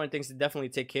most important things to definitely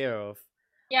take care of.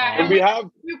 Yeah, and we have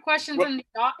a few questions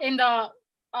in the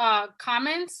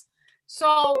comments.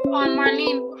 So,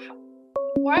 Marlene,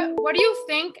 what do you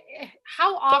think?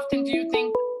 How often do you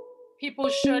think people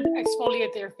should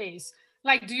exfoliate their face?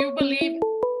 Like, do you believe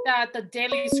that the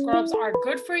daily scrubs are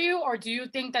good for you, or do you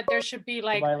think that there should be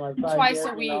like twice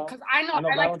a week? Because I know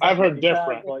I've heard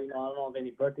different. Well, I don't know if any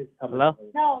birthdays coming. Hello?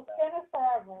 No, skin is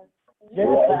forever. Can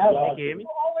you hear me?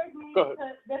 Go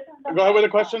ahead with the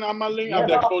question, Marlene.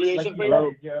 The exfoliation for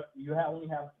you. You only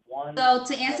have one. So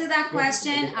to answer that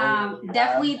question,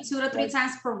 definitely 2 to 3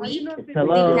 times per week,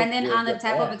 Hello? depending on the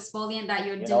type of exfoliant that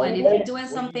you're doing. If you're doing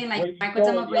something like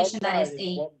microdermabrasion, that is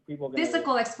a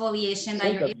physical exfoliation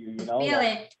that you're able to feel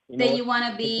it, then you want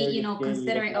to be,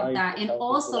 considerate of that. And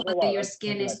also whether your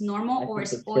skin is normal or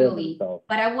is oily.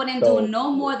 But I wouldn't do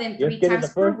no more than 3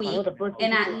 times per week,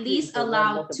 and at least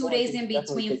allow 2 days in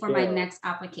between for my next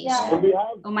application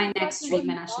or my next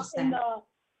treatment, I should say.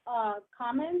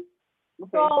 Comments.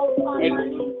 So,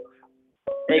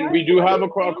 and we do have a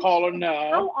caller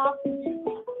now. How often do you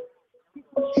think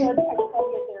people should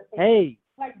exfoliate their face? Hey.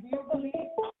 Like, do you believe?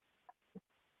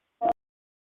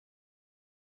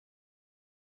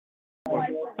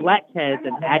 Blackheads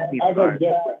and acne scars.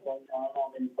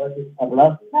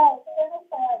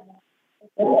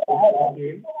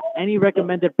 Any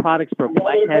recommended products for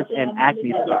blackheads and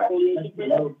acne scars?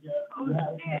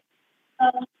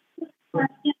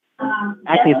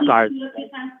 Acne scars.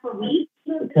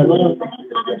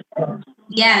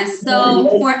 Yes, so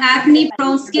for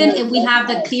acne-prone skin, we have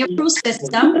the Clear Pro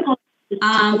system,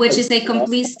 which is a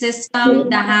complete system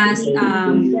that has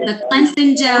the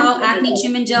cleansing gel, acne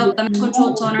treatment gel, damage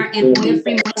control toner, and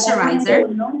oil-free moisturizer.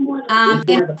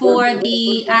 And for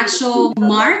the actual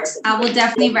marks, I will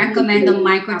definitely recommend the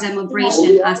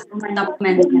microdermabrasion as a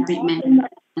supplemental treatment.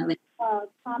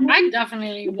 I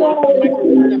definitely want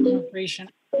microdermabrasion.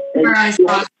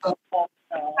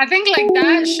 I think like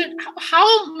that should.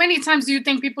 How many times do you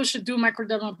think people should do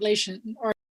microdermablation?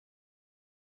 Or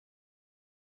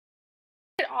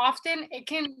often it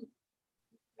can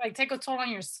like take a toll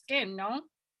on your skin, no?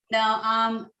 No,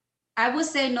 I would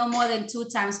say no more than 2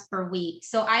 times per week.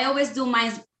 So I always do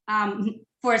mine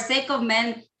for sake of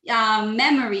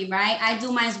memory, right? I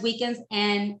do mine weekends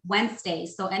and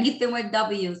Wednesdays. So anything with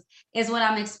W's is when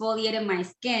I'm exfoliating my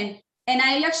skin. And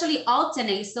I actually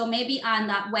alternate. So maybe on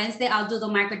that Wednesday, I'll do the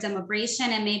microdermabrasion,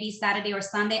 and maybe Saturday or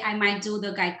Sunday, I might do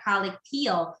the glycolic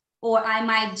peel, or I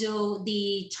might do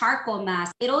the charcoal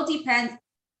mask. It all depends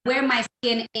where my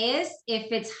skin is,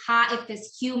 if it's hot, if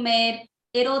it's humid.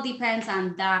 It all depends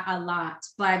on that a lot,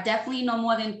 but definitely no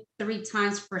more than 3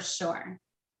 times for sure.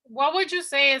 What would you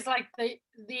say is like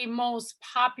the most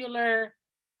popular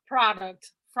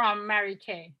product from Mary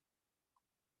Kay?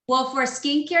 Well, for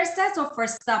skincare sets or for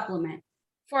supplement?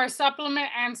 For supplement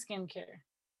and skincare.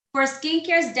 For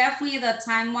skincare, is definitely the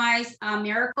Time-Wise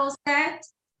Miracle Set.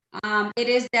 It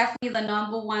is definitely the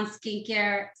 #1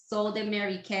 skincare sold in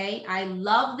Mary Kay. I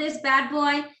love this bad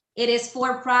boy. It is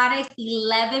 4 products,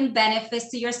 11 benefits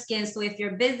to your skin. So if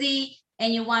you're busy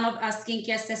and you want a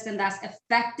skincare system that's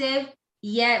effective,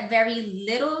 yet very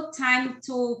little time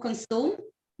to consume,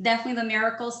 definitely the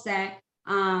Miracle Set.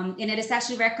 And it is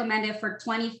actually recommended for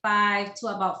 25 to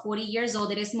about 40 years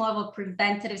old. It is more of a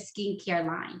preventative skincare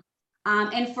line.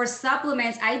 And for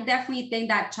supplements, I definitely think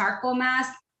that charcoal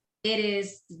mask, it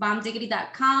is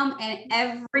bombdiggity.com, and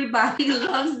everybody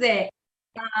loves it.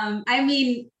 I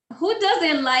mean, who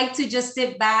doesn't like to just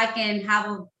sit back and have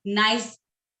a nice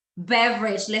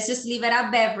beverage? Let's just leave it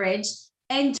at beverage,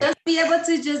 and just be able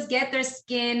to just get their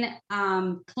skin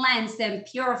cleansed and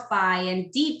purify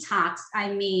and detox.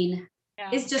 I mean,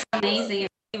 it's just amazing.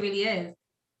 It really is.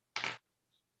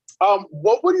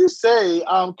 What would you say?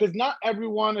 Because not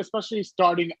everyone, especially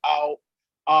starting out,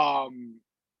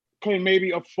 can maybe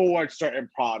afford certain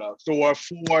products or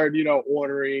afford,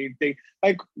 ordering things.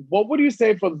 Like, what would you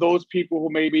say for those people who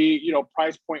maybe,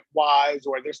 price point wise,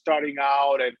 or they're starting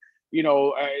out and,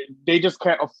 they just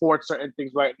can't afford certain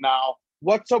things right now?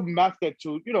 What's a method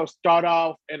to, start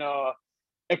off in a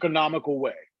economical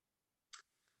way?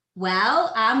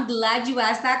 Well, I'm glad you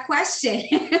asked that question.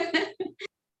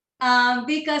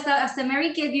 Because as a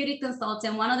Mary Kay beauty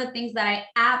consultant, one of the things that I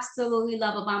absolutely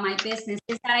love about my business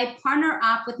is that I partner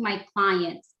up with my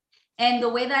clients. And the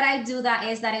way that I do that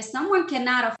is that if someone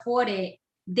cannot afford it,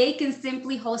 they can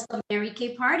simply host a Mary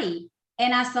Kay party.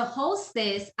 And as a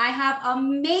hostess, I have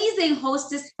amazing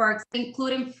hostess perks,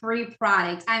 including free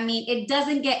products. I mean, it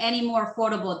doesn't get any more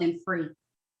affordable than free.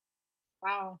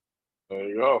 Wow. There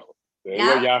you go. There you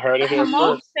go. Y'all heard it here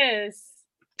first.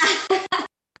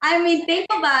 I mean, think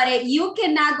about it. You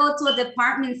cannot go to a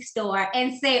department store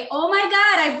and say, oh my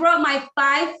God, I brought my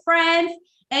 5 friends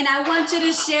and I want you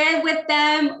to share with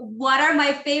them what are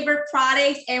my favorite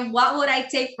products and what would I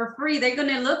take for free. They're going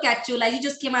to look at you like you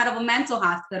just came out of a mental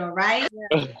hospital, right?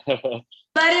 Yeah.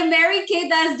 But in Mary Kay,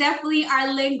 that's definitely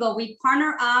our lingo. We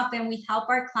partner up and we help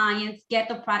our clients get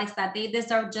the products that they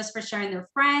deserve just for sharing their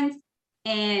friends.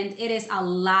 And it is a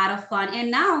lot of fun. And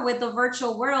now with the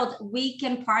virtual world, we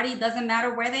can party, doesn't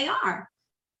matter where they are.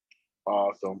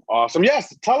 Awesome.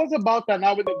 Yes, tell us about that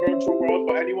now with the virtual world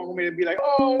for anyone who may be like,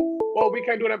 oh, well, we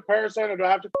can't do it in person, or do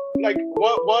I have to, like,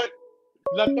 what?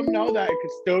 Let them know that it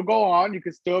could still go on. You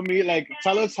could still meet. Like,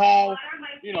 tell us how,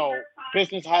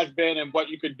 business has been and what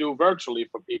you could do virtually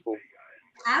for people.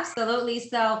 Absolutely.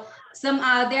 So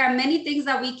there are many things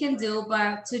that we can do,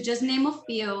 but to just name a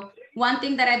few, one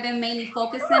thing that I've been mainly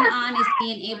focusing on is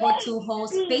being able to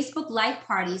host Facebook Live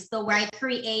parties. So where I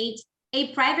create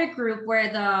a private group where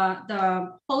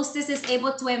the hostess is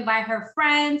able to invite her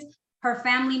friends, her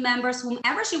family members,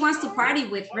 whomever she wants to party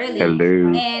with, really.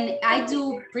 Hello. And I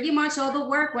do pretty much all the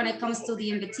work when it comes to the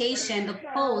invitation, the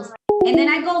post. And then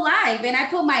I go live and I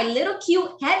put my little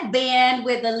cute headband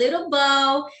with a little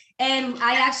bow. And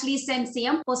I actually send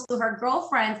samples to her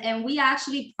girlfriends and we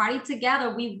actually party together.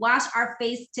 We wash our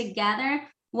face together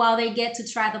while they get to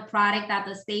try the product at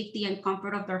the safety and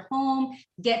comfort of their home,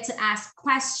 get to ask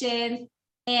questions.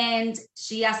 And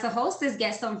she, as a hostess,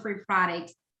 gets some free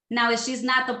products. Now, if she's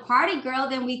not the party girl,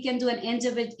 then we can do an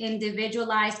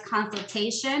individualized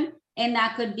consultation. And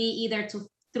that could be either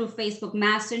through Facebook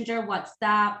Messenger,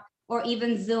 WhatsApp, or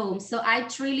even Zoom. So I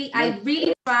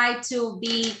really try to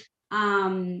be,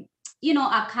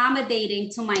 accommodating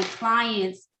to my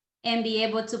clients and be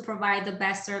able to provide the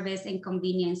best service and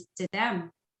convenience to them.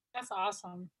 That's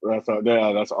awesome. That's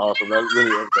awesome. That's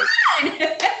really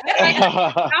interesting.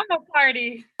 I'm a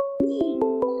party.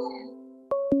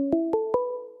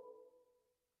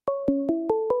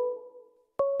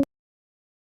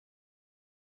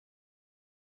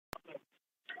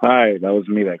 Hi, that was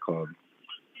me that called.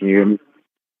 Can you hear me?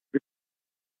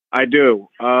 I do.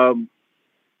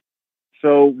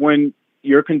 So when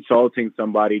you're consulting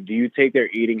somebody, do you take their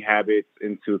eating habits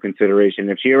into consideration?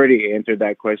 If she already answered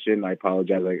that question, I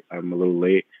apologize. I'm a little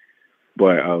late.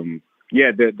 But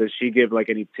does she give like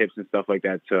any tips and stuff like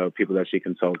that to people that she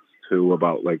consults to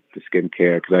about like the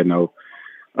skincare? Because I know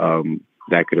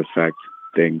that could affect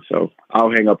things. So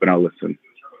I'll hang up and I'll listen.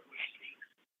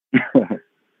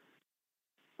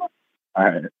 All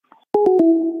right.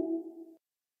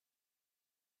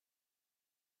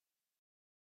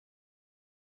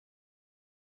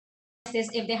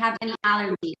 If they have any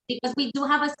allergies, because we do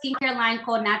have a skincare line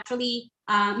called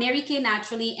Mary Kay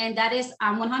Naturally, and that is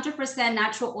 100%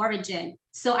 natural origin.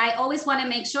 So I always want to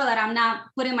make sure that I'm not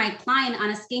putting my client on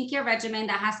a skincare regimen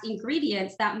that has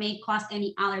ingredients that may cause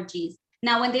any allergies.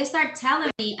 Now, when they start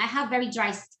telling me I have very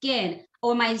dry skin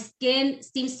or my skin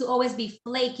seems to always be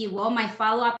flaky, well, my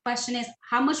follow-up question is,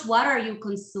 how much water are you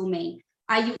consuming?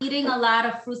 Are you eating a lot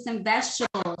of fruits and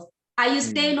vegetables? Are you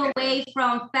staying away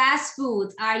from fast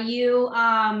foods? Are you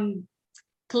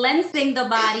cleansing the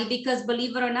body? Because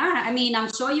believe it or not, I mean,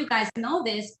 I'm sure you guys know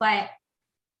this, but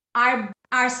our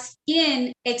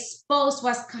skin exposed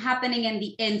what's happening in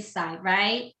the inside,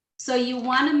 right? So you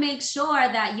want to make sure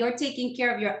that you're taking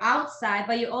care of your outside,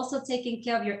 but you're also taking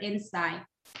care of your inside.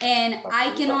 And I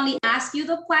can only ask you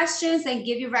the questions and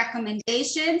give you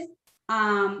recommendations.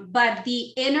 But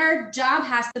the inner job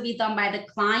has to be done by the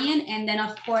client. And then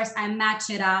of course I match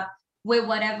it up with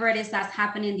whatever it is that's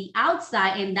happening the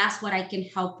outside. And that's what I can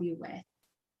help you with.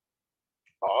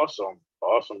 Awesome.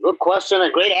 Good question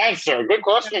and great answer. Good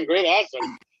question and great answer.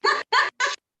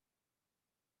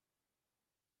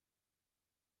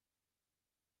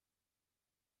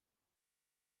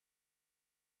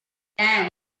 Yes.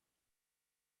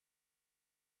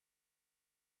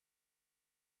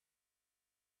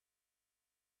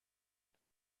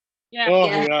 Yeah. Oh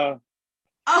Yeah. yeah.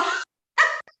 Oh,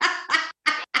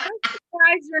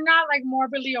 Guys, you're not like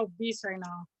morbidly obese right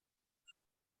now.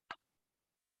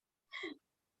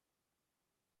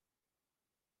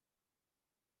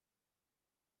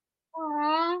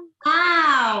 Aww.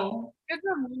 wow. Good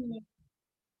for me.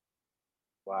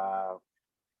 Wow.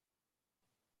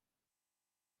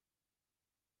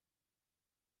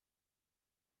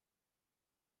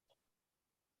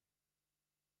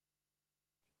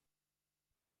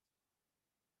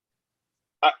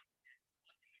 I,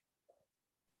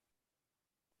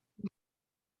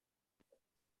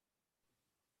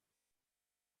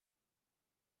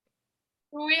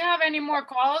 Do we have any more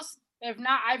calls? If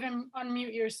not, Ivan,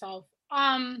 unmute yourself.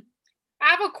 I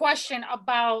have a question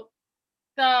about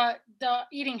the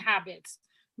eating habits.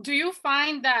 Do you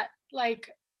find that, like,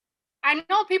 I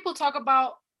know people talk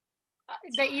about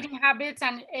the eating habits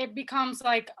and it becomes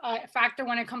like a factor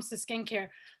when it comes to skincare,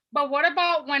 but what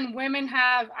about when women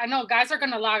have, I know guys are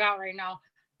gonna log out right now,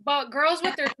 but girls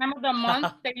with their time of the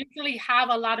month, they usually have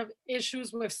a lot of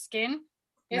issues with skin.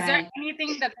 Is there Right.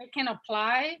 anything that they can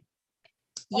apply?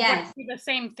 Or would Yes. it be the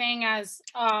same thing as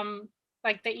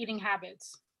like the eating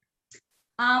habits?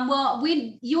 Well,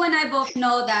 you and I both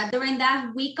know that during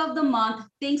that week of the month,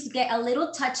 things get a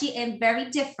little touchy and very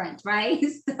different, right?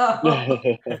 So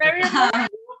Very important.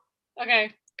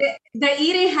 Okay. the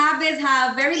eating habits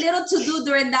have very little to do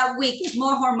during that week. It's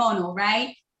more hormonal,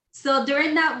 right? So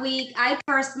during that week, I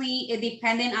personally,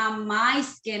 depending on my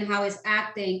skin, how it's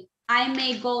acting, I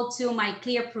may go to my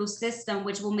Clear Proof system,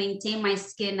 which will maintain my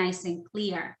skin nice and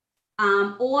clear.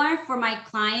 Or for my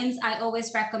clients, I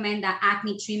always recommend that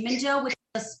acne treatment gel, which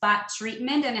is a spot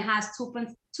treatment, and it has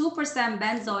 2%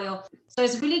 benzoyl. So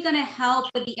it's really going to help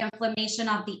with the inflammation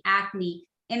of the acne.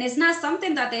 And it's not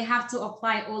something that they have to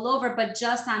apply all over, but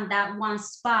just on that one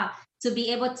spot to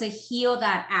be able to heal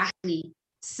that acne.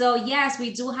 So yes,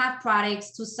 we do have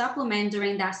products to supplement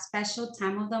during that special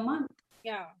time of the month.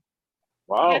 Yeah.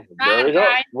 wow. It's There bad, we go.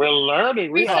 guys. We're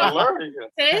learning. We are learning.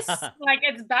 This, like,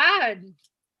 it's bad.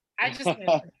 I just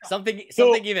something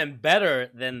So- even better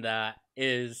than that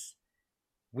is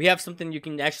we have something you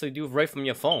can actually do right from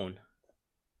your phone.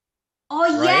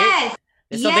 Oh, Right? yes.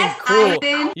 It's Yes, something cool.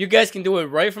 Ivan. You guys can do it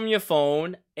right from your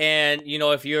phone, and you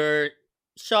know if you're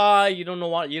shy, you don't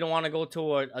want to go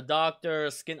to a doctor,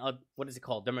 what is it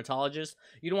called, dermatologist.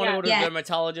 You don't want to Yeah. go to Yeah. a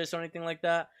dermatologist or anything like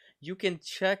that. You can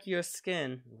check your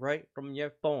skin right from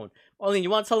your phone. Only you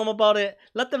want to tell them about it?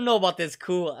 Let them know about this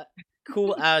cool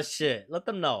ass shit. Let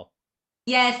them know.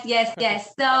 Yes, yes,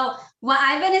 yes. So what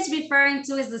Ivan is referring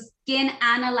to is the Skin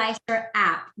Analyzer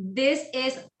app. This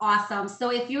is awesome.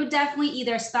 So if you're definitely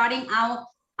either starting out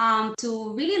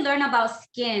to really learn about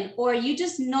skin, or you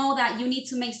just know that you need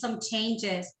to make some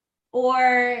changes,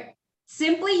 or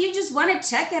simply you just want to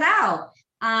check it out,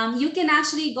 you can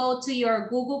actually go to your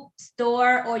Google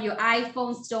store or your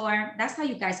iPhone store. That's how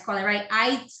you guys call it, right?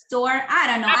 iStore. I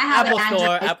don't know. I have Apple an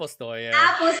Store, Android. Apple Store, yeah.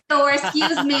 Apple Store.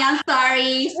 Excuse me. I'm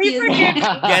sorry. Excuse me.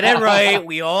 Get it right.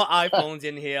 We all iPhones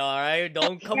in here, all right?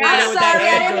 Don't come Yeah, over there with that sorry,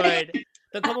 I didn't- Android.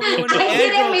 Don't come over here with no I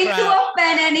didn't Android mean crap. to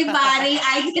offend anybody.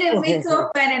 I didn't mean to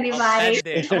offend anybody.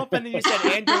 Offended. I'm offended you said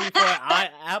Android before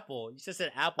Apple. You just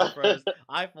said Apple first,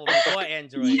 iPhone before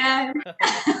Android. Yeah.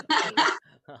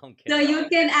 Okay. So you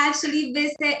can actually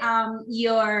visit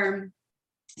your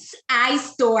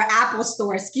iStore, Apple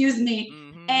Store, excuse me,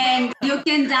 Mhm. and you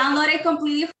can download it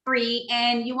completely free.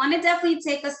 And you want to definitely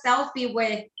take a selfie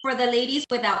for the ladies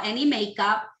without any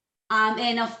makeup.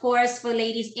 And of course, for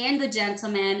ladies and the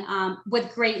gentlemen,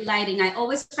 with great lighting. I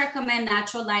always recommend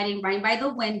natural lighting right by the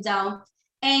window.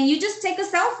 And you just take a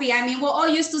selfie. I mean, we're all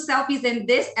used to selfies in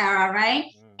this era, right?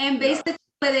 And basically,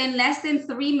 within less than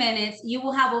 3 minutes, you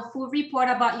will have a full report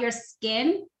about your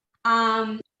skin.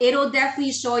 It'll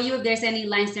definitely show you if there's any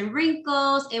lines and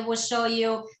wrinkles. It will show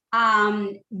you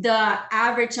the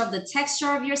average of the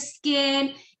texture of your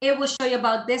skin. It will show you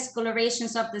about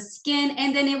discolorations of the skin,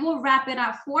 and then it will wrap it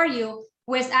up for you,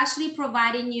 where it's actually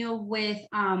providing you with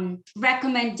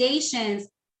recommendations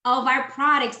of our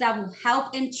products that will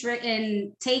help and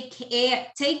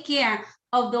take care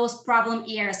of those problem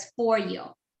areas for you.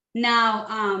 Now,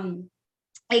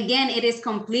 again, it is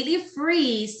completely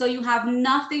free, so you have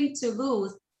nothing to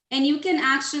lose. And you can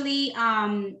actually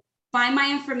find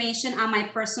my information on my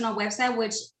personal website,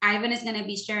 which Ivan is going to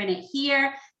be sharing it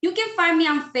here. You can find me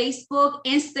on Facebook,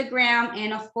 Instagram,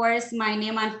 and of course, my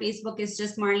name on Facebook is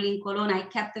just Marlene Colon. I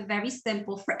kept it very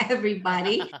simple for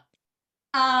everybody. So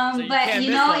But can't you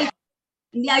miss know, them.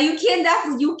 Yeah, you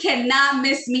cannot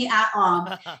miss me at all.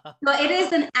 So it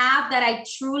is an app that I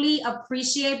truly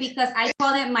appreciate because I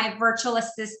call it my virtual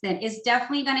assistant. It's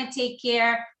definitely going to take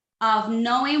care of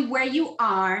knowing where you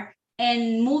are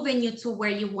and moving you to where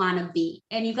you want to be.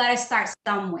 And you got to start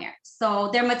somewhere. So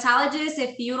dermatologists,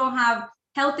 if you don't have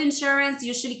health insurance,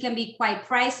 usually can be quite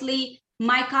pricey.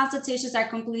 My consultations are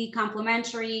completely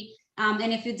complimentary.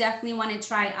 And if you definitely want to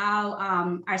try out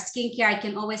our skincare, I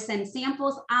can always send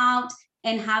samples out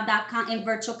and have that in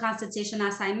virtual consultation,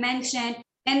 as I mentioned.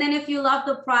 And then if you love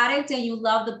the product and you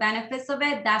love the benefits of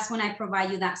it, that's when I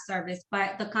provide you that service.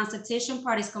 But the consultation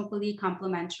part is completely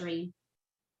complimentary.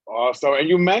 Awesome. And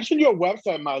you mentioned your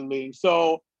website, Madeline.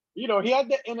 So, here at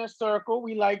the Inner Circle,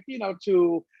 we like,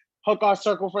 to hook our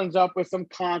circle friends up with some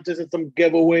contests and some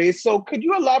giveaways. So could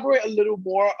you elaborate a little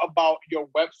more about your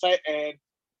website and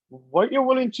what you're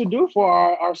willing to do for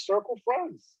our circle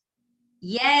friends?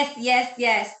 Yes.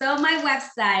 So my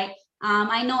website,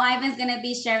 I know Ivan's going to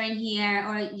be sharing here,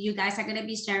 or you guys are going to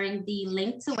be sharing the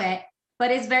link to it, but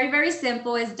it's very, very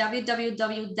simple. It's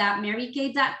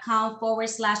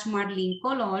www.marykay.com/Marlene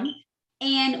Colon.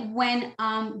 And when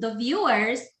the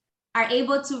viewers are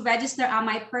able to register on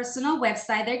my personal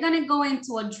website, they're going to go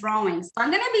into a drawing. So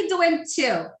I'm going to be doing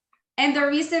 2. And the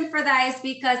reason for that is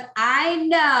because I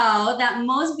know that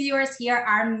most viewers here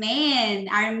are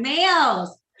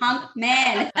males. Punk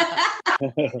men.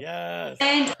 Yes.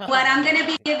 And what I'm going to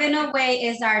be giving away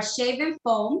is our shaving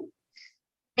foam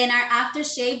and our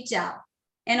aftershave gel.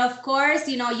 And of course,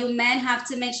 you men have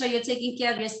to make sure you're taking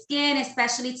care of your skin,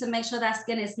 especially to make sure that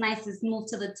skin is nice and smooth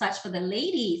to the touch for the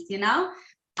ladies,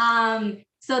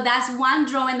 So that's one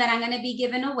drawing that I'm going to be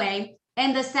giving away.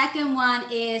 And the second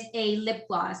one is a lip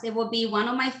gloss. It will be one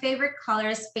of my favorite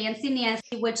colors, Fancy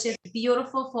Nancy, which is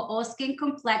beautiful for all skin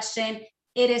complexion.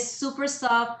 It is super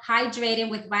soft, hydrating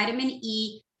with vitamin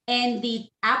E, and the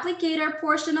applicator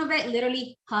portion of it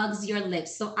literally hugs your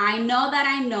lips. So I know that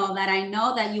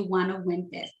you want to win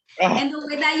this. And the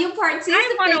way that you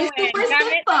participate is super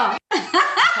simple.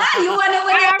 You want to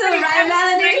win it too, right,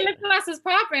 Melanie? My lip gloss is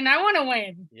popping. I want to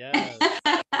win. Yes.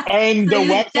 And the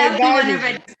website,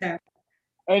 guys,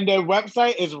 and the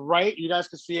website is right. You guys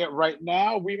can see it right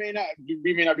now. We may not be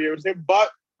able to see it, but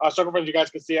circle friends, you guys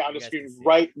can see it on the screen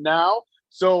right now.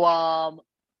 So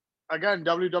again,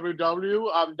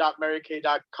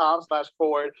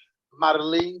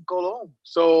 www.marykay.com/Marlene Colon.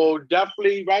 So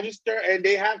definitely register, and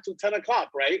they have till 10 o'clock,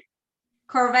 right?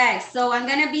 Correct. So I'm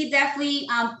going to be definitely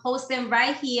posting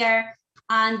right here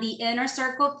on the Inner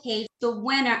Circle page the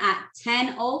winner at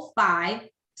 10:05.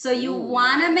 So you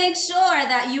want to make sure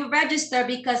that you register,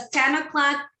 because 10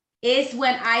 o'clock is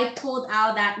when I pulled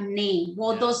out that name.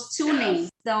 Well, those 2 names.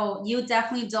 So you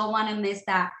definitely don't want to miss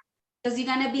that, because you're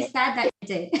going to be sad that you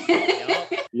did.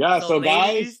 Yeah, so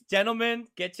ladies, guys, gentlemen,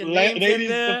 get your names ladies in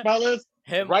there. and fellas,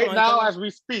 right now as we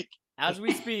speak.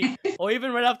 Or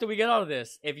even right after we get out of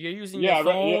this. If you're using your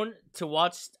phone to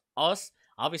watch us,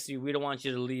 obviously we don't want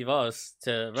you to leave us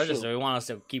to register. We want us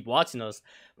to keep watching us.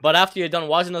 But after you're done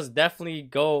watching us, definitely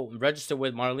go register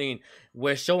with Marlene.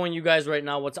 We're showing you guys right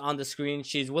now what's on the screen.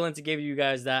 She's willing to give you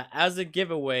guys that as a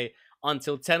giveaway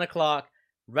until 10 o'clock.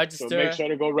 Register. So make sure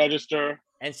to go register.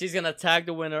 And she's going to tag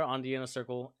the winner on the Inner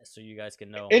Circle so you guys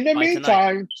can know. In the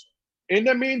meantime,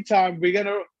 we're going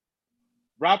to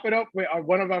wrap it up with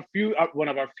one of our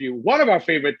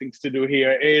favorite things to do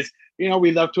here is,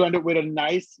 we love to end it with a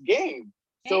nice game.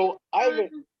 So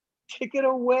Ivan, take it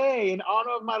away in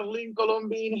honor of Marlene Colon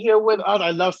being here with us.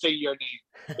 I love saying your name.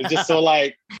 It's just so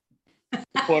like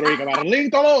Puerto Rico.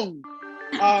 Marlene Colon.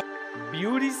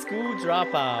 Beauty school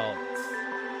dropout.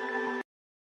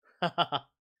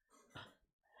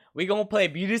 We gonna play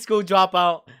beauty school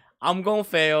dropout. I'm gonna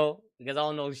fail because I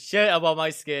don't know shit about my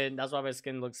skin. That's why my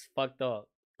skin looks fucked up.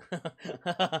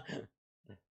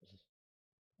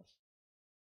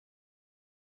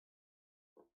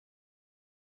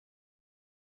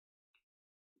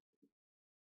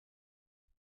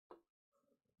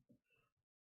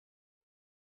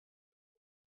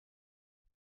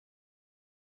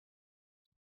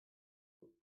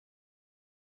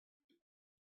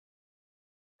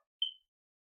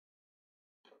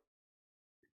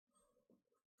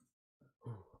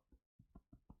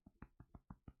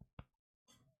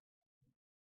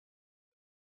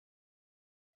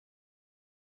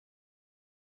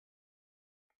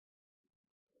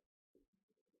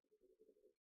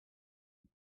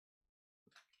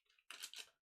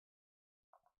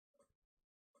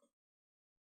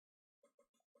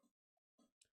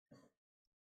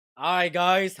 Alright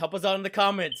guys, help us out in the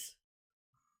comments.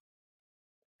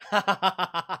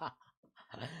 I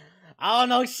don't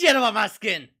know shit about my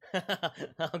skin.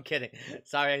 I'm kidding.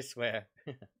 Sorry, I swear.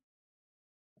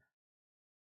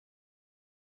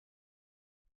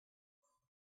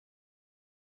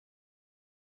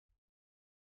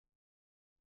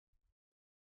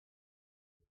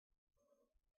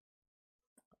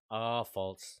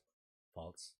 False.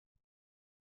 False.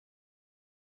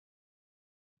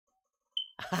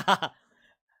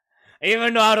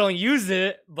 Even though I don't use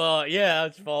it, but yeah,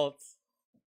 it's false.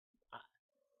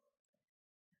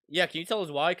 Yeah, can you tell us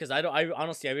why? Because I don't. I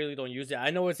honestly, I really don't use it.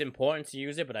 I know it's important to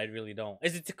use it, but I really don't.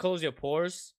 Is it to close your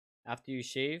pores after you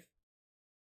shave?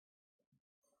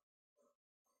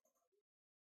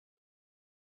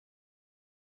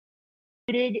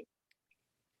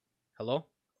 Hello?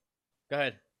 Go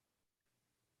ahead.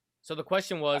 So the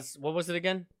question was, what was it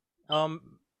again? True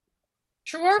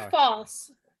or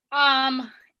false?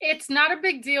 It's not a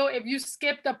big deal if you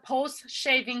skip the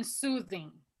post-shaving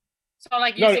soothing. So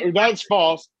like you no, that's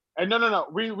false. And no.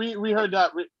 We heard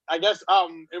that. I guess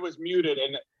it was muted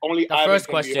and only the first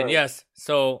question. Yes.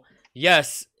 So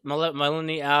yes,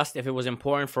 Melanie asked if it was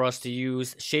important for us to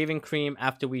use shaving cream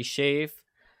after we shave.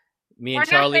 Me and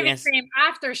Charlie and cream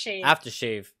after shave. After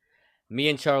shave. Me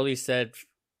and Charlie said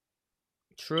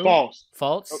true. False.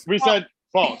 False. We said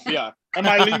false. Yeah. And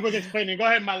Marlene was explaining. Go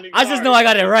ahead, Marlene. I just know I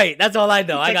got it right. That's all I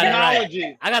know. I got technology. It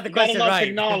right. I got the question right.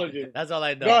 Technology. That's all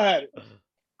I know. Go ahead.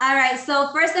 All right. So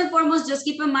first and foremost, just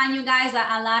keep in mind, you guys,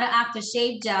 that a lot of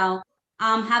aftershave gel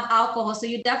have alcohol. So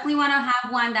you definitely want to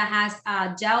have one that has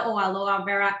gel or aloe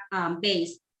vera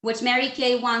base, which Mary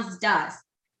Kay ones does.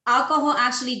 Alcohol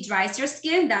actually dries your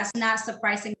skin. That's not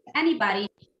surprising to anybody.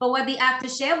 But what the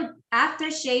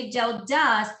aftershave gel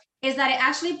does is that it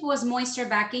actually pulls moisture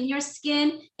back in your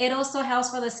skin. It also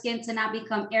helps for the skin to not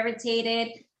become irritated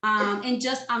and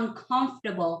just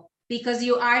uncomfortable, because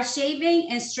you are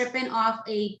shaving and stripping off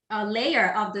a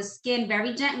layer of the skin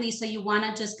very gently. So you want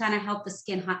to just kind of help the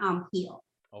skin heal.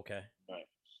 Okay. Right.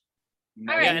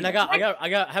 Yeah, and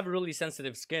I have really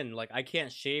sensitive skin. Like I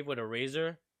can't shave with a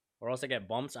razor, or else I get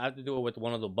bumps. I have to do it with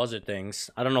one of the buzzer things.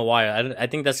 I don't know why. I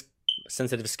think that's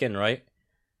sensitive skin, right?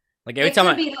 Like every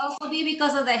time it could also be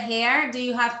because of the hair. Do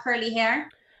you have curly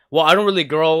hair? Well, I don't really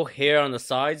grow hair on the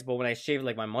sides, but when I shave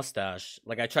like my mustache,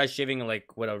 like I try shaving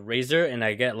like with a razor and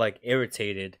I get like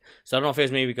irritated. So I don't know if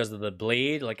it's maybe because of the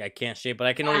blade, like I can't shave, but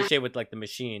I can only shave with like the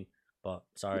machine. But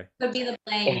sorry. Could be the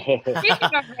blade.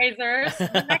 Speaking of razors,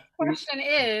 the next question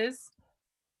is,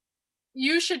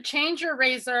 you should change your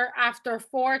razor after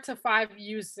 4 to 5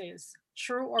 uses.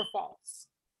 True or false?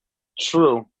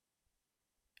 True.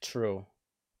 True.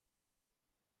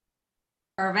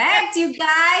 Correct, you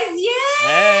guys. Yeah.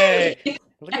 Hey,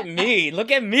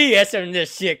 look at me answering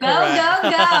this shit. Go.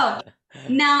 Now,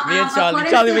 me and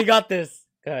Charlie, we got this.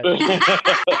 Go ahead.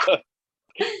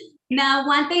 Now,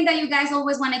 one thing that you guys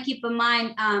always want to keep in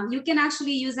mind, you can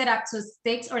actually use it up to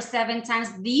 6 or 7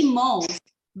 times the most.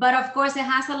 But of course, it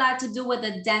has a lot to do with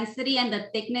the density and the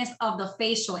thickness of the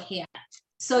facial hair.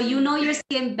 So you know your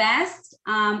skin best.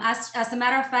 As a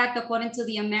matter of fact, according to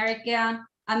the American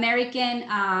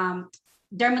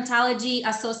Dermatology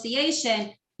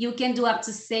Association, you can do up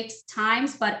to 6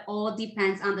 times, but all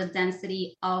depends on the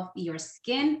density of your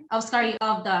skin. Of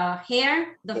the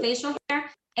hair, the facial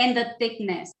hair, and the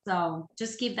thickness. So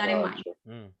just keep that in mind.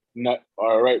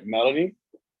 All right, Melanie.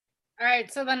 All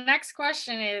right. So the next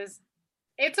question is,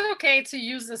 it's okay to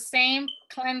use the same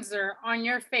cleanser on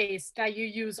your face that you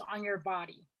use on your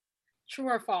body. True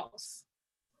or false?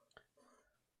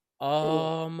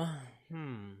 I'm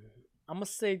gonna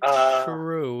say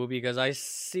true, because I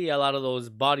see a lot of those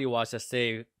body wash that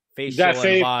say facial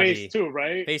and body. Face too,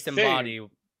 right? Face and body.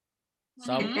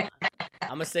 So I'm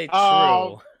gonna say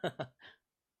true.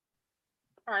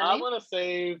 I'm gonna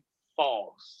say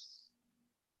false.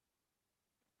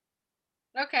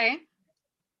 Okay.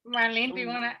 Marlene, do you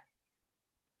want to?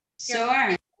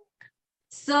 Sure.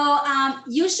 So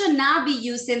you should not be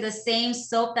using the same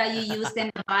soap that you use in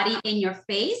the body in your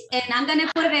face. And I'm going to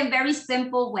put it in a very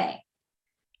simple way.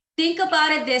 Think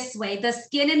about it this way. The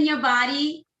skin in your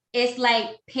body is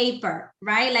like paper,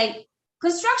 right? Like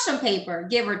construction paper,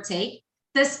 give or take.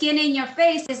 The skin in your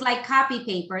face is like copy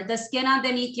paper. The skin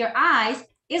underneath your eyes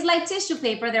is like tissue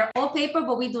paper. They're all paper,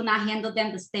 but we do not handle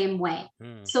them the same way.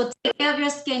 So take care of your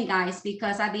skin, guys,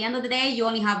 because at the end of the day, you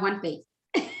only have one face.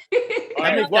 That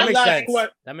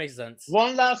makes sense.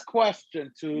 One last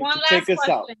question to take us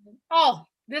out. Oh,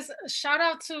 shout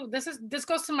out to this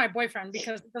goes to my boyfriend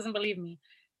because he doesn't believe me.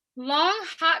 Long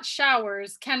hot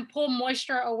showers can pull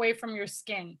moisture away from your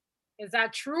skin. Is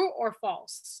that true or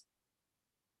false?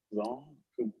 Long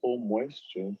can pull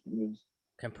moisture.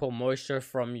 Can pull moisture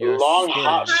from your long skin.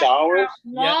 hot showers.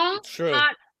 Long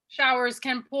hot showers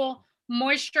can pull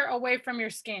moisture away from your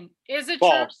skin. Is it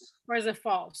False. true or is it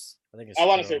false? I think it's I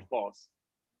want to true. say false.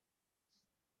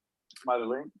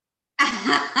 Madeline?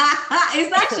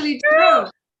 It's actually true.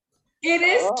 It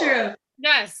is true.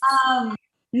 Yes.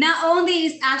 Not only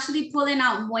is actually pulling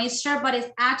out moisture, but it's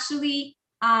actually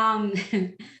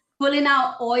pulling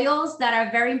out oils that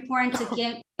are very important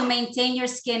to maintain your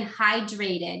skin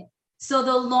hydrated. So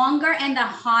the longer and the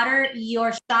hotter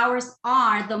your showers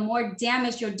are, the more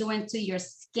damage you're doing to your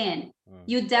skin.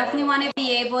 You definitely want to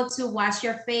be able to wash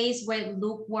your face with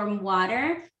lukewarm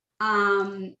water.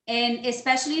 And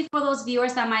especially for those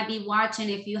viewers that might be watching,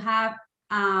 if you have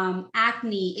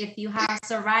acne, if you have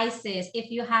psoriasis,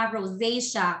 if you have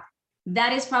rosacea,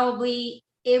 that is probably,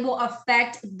 it will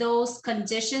affect those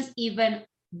conditions even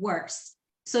worse.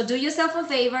 So do yourself a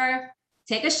favor,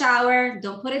 take a shower,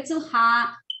 don't put it too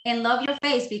hot, and love your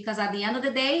face, because at the end of the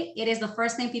day, it is the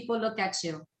first thing people look at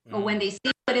you. Or when they see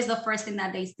you, it is the first thing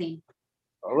that they see.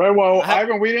 All right, well,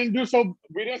 Ivan, we didn't do so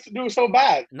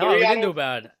bad. No, we didn't do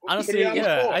bad. Honestly,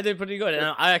 yeah, I did pretty good.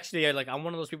 And I actually I'm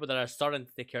one of those people that are starting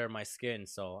to take care of my skin,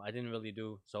 so I didn't really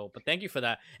do so. But thank you for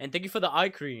that, and thank you for the eye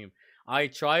cream. I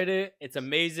tried it; it's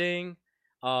amazing.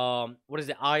 What is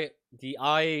it? The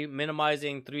eye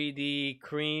minimizing 3D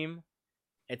cream.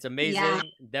 It's amazing. Yeah.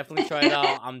 Definitely try it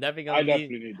out. I'm definitely gonna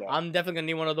need that. I'm definitely gonna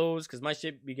need one of those because my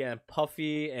shit be getting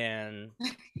puffy and.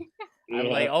 I'm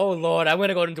like, oh Lord, I'm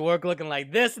gonna go into work looking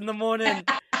like this in the morning.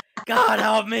 God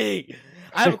help me.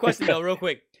 I have a question though, real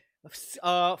quick.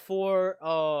 For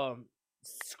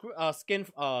skin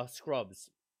scrubs,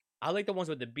 I like the ones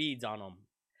with the beads on them,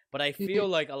 but I feel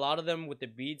like a lot of them with the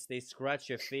beads, they scratch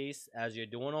your face as you're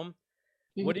doing them.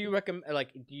 What do you recommend?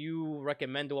 Like, do you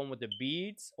recommend the one with the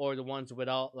beads or the ones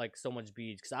without like so much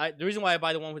beads? Because the reason why I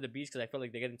buy the one with the beads because I feel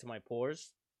like they get into my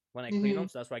pores when I clean them,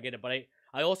 so that's why I get it. But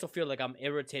I also feel like I'm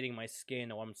irritating my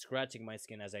skin or I'm scratching my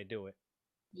skin as I do it.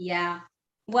 Yeah.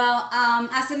 Well,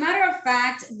 as a matter of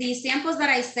fact, the samples that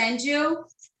I send you,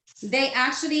 they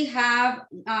actually have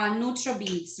neutral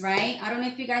beads, right? I don't know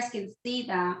if you guys can see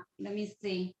that. Let me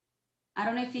see. I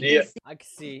don't know if you can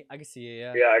see. I can see it,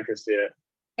 yeah. Yeah, I can see it.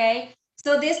 Okay.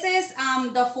 So this is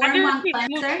the 4-in-1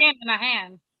 cleanser. Skin in a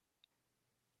hand.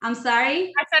 I'm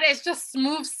sorry? I said it's just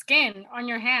smooth skin on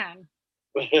your hand.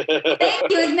 Thank you.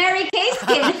 It's Mary Kay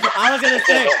skin. I was gonna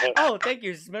say, oh, thank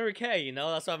you. It's Mary Kay. You know,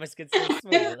 that's why my skin's so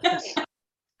smooth.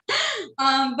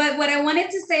 But what I wanted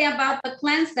to say about the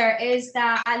cleanser is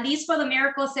that at least for the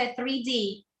Miracle Set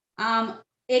 3D,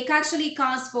 it actually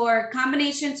calls for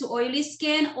combination to oily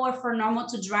skin or for normal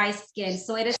to dry skin.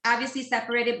 So it is obviously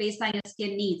separated based on your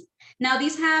skin needs. Now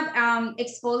these have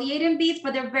exfoliating beads,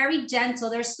 but they're very gentle.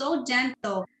 They're so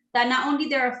gentle that not only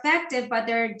they're effective, but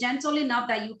they're gentle enough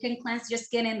that you can cleanse your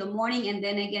skin in the morning and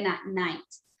then again at night.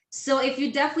 So if you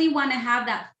definitely want to have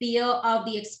that feel of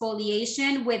the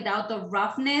exfoliation without the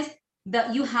roughness,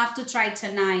 that you have to try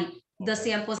tonight the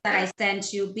samples that I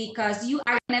sent you, because you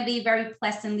are going to be very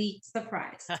pleasantly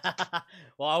surprised.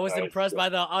 Well, I was impressed by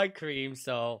the eye cream,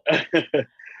 so.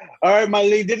 All right,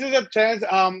 Malik, this is a chance,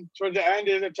 towards the end,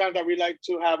 is a chance that we like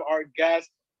to have our guests,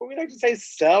 what we like to say,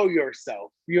 sell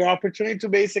yourself. Your opportunity to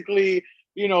basically,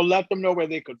 you know, let them know where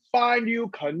they could find you,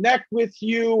 connect with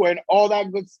you, and all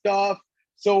that good stuff.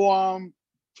 So,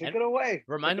 take it away.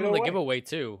 Remind them of the giveaway,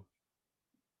 too.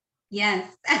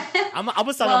 Yes. I'm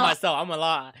gonna sign on myself. I'm a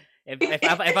lot.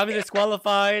 If I'm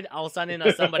disqualified, I'll sign in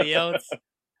on somebody else.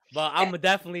 But I'm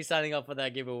definitely signing up for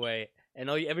that giveaway. And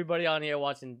everybody on here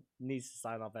watching needs to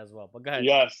sign up as well. But go ahead.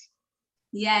 Yes.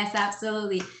 Yes,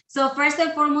 absolutely. So first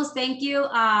and foremost, thank you,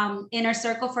 Inner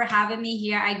Circle, for having me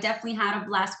here. I definitely had a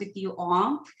blast with you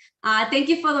all. Thank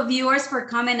you for the viewers for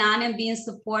coming on and being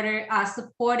supporter. I don't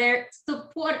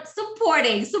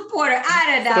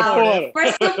know. For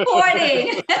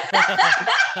supporting.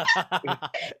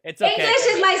 It's okay. English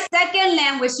is my second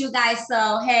language, you guys.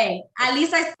 So hey, at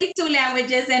least I speak 2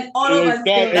 languages, and all of us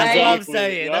do. That's what I'm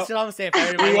saying. Yep. That's what I'm saying for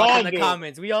everybody watching in the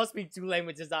comments. We all speak 2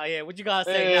 languages out here. What you gotta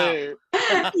say now?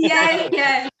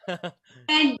 Yes.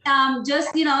 And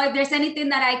just, you know, if there's anything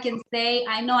that I can say,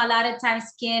 I know a lot of times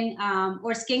skin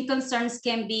or skin concerns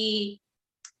can be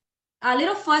a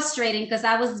little frustrating because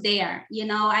I was there. You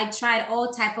know, I tried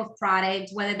all type of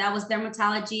products, whether that was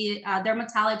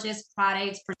dermatologist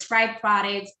products, prescribed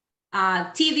products,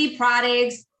 TV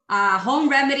products, home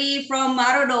remedy from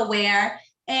I don't know where,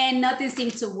 and nothing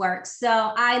seemed to work.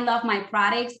 So I love my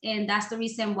products, and that's the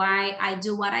reason why I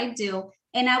do what I do.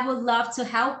 And I would love to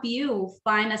help you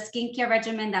find a skincare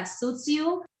regimen that suits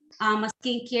you, a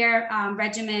skincare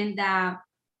regimen that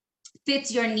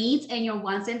fits your needs and your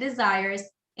wants and desires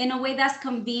in a way that's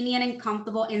convenient and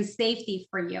comfortable and safety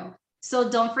for you. So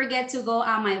don't forget to go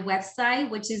on my website,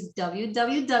 which is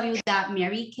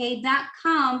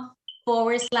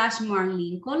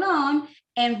www.marykay.com/Marlene Colon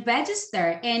and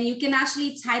register. And you can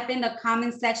actually type in the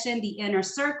comment section, the inner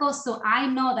circle, so I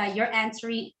know that you're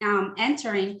entering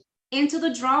into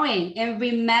the drawing. And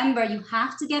remember, you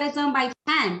have to get it done by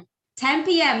 10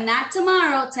 p.m., not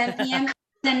tomorrow, 10 p.m.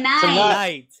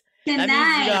 tonight. That means you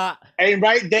got, and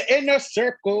right, the inner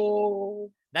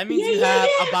circle. That means you have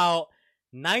about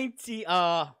 49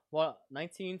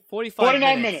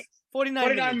 minutes.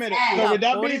 49 minutes. So with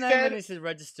that being 49 said, minutes to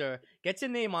register. Get your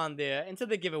name on there into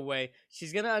the giveaway.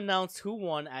 She's going to announce who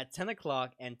won at 10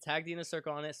 o'clock and tag the inner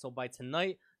circle on it. So by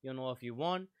tonight, you'll know if you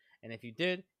won. And if you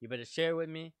did, you better share it with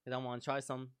me because I want to try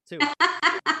some too.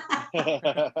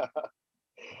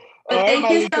 Thank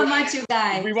you so much, you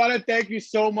guys. We want to thank you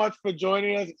so much for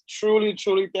joining us. Truly,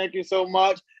 truly, thank you so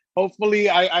much. Hopefully,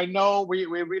 I know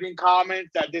we're reading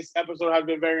comments that this episode has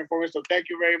been very informative. So thank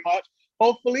you very much.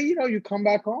 Hopefully, you come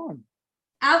back on.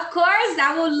 Of course,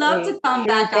 I would love to come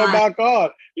back on.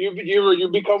 You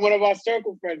become one of our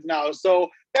circle friends now. So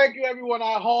thank you, everyone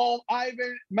at home.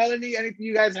 Ivan, Melanie, anything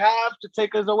you guys have to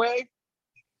take us away?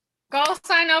 Go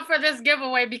sign up for this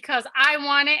giveaway because I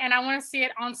want it and I want to see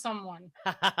it on someone.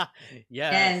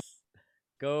 Yes.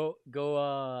 Go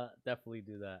definitely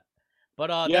do that.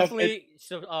 But definitely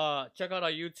check out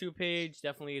our YouTube page.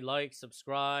 Definitely like,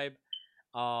 subscribe,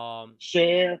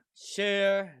 share,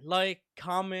 like,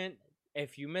 comment.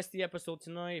 If you missed the episode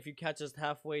tonight, if you catch us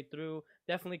halfway through,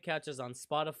 definitely catch us on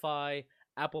Spotify,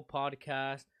 Apple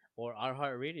Podcasts, or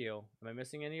iHeartRadio. Am I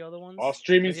missing any other ones? All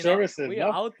streaming services. We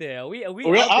are out there. We're out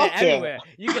there everywhere.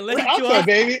 You can listen to us,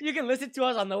 baby. You can listen to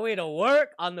us on the way to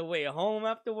work, on the way home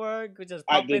after work. Just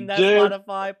pop in that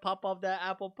Spotify, pop up that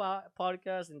Apple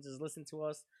Podcast, and just listen to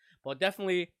us. But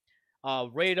definitely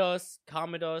rate us,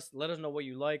 comment us, let us know what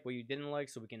you like, what you didn't like,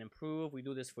 so we can improve. We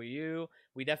do this for you.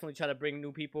 We definitely try to bring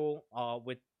new people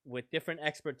with different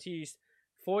expertise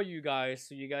for you guys,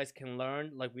 so you guys can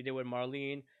learn, like we did with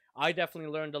Marlene. I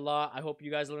definitely learned a lot. I hope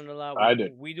you guys learned a lot. I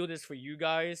did. We do this for you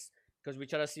guys because we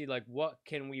try to see like what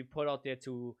can we put out there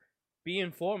to be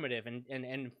informative and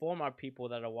inform our people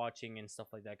that are watching and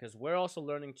stuff like that, because we're also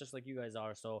learning just like you guys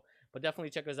are. So, but definitely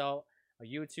check us out on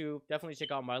YouTube. Definitely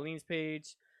check out Marlene's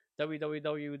page,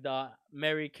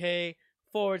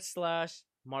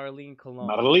 www.marykay.com/Marlene Colon.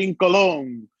 Marlene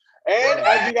Colon. And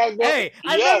as you guys know,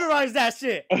 I memorized that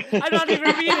shit. I'm not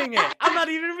even reading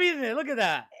it. Look at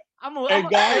that. I'm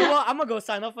gonna go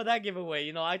sign up for that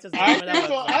giveaway. I am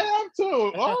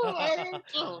too.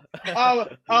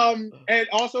 And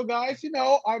also, guys,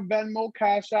 our Venmo,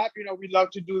 Cash App. We love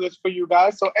to do this for you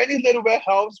guys. So any little bit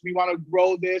helps. We want to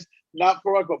grow this, not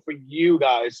for us, but for you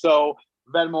guys. So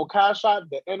Venmo, Cash App,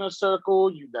 the inner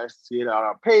circle. You guys see it on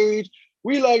our page.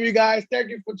 We love you guys.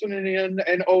 Thank you for tuning in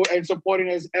and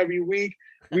supporting us every week.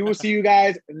 We will see you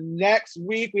guys next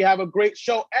week. We have a great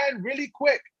show. And really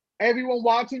quick, everyone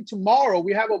watching, tomorrow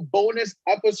we have a bonus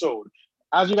episode.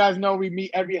 As you guys know, we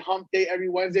meet every hump day, every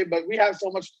Wednesday, but we have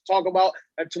so much to talk about.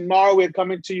 And tomorrow we're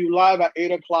coming to you live at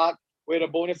 8 o'clock with a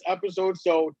bonus episode.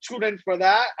 So tune in for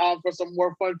that, for some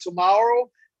more fun tomorrow.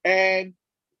 And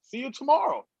see you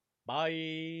tomorrow.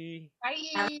 Bye.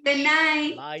 Bye. Good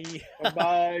night. Bye.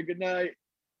 Bye. Good night.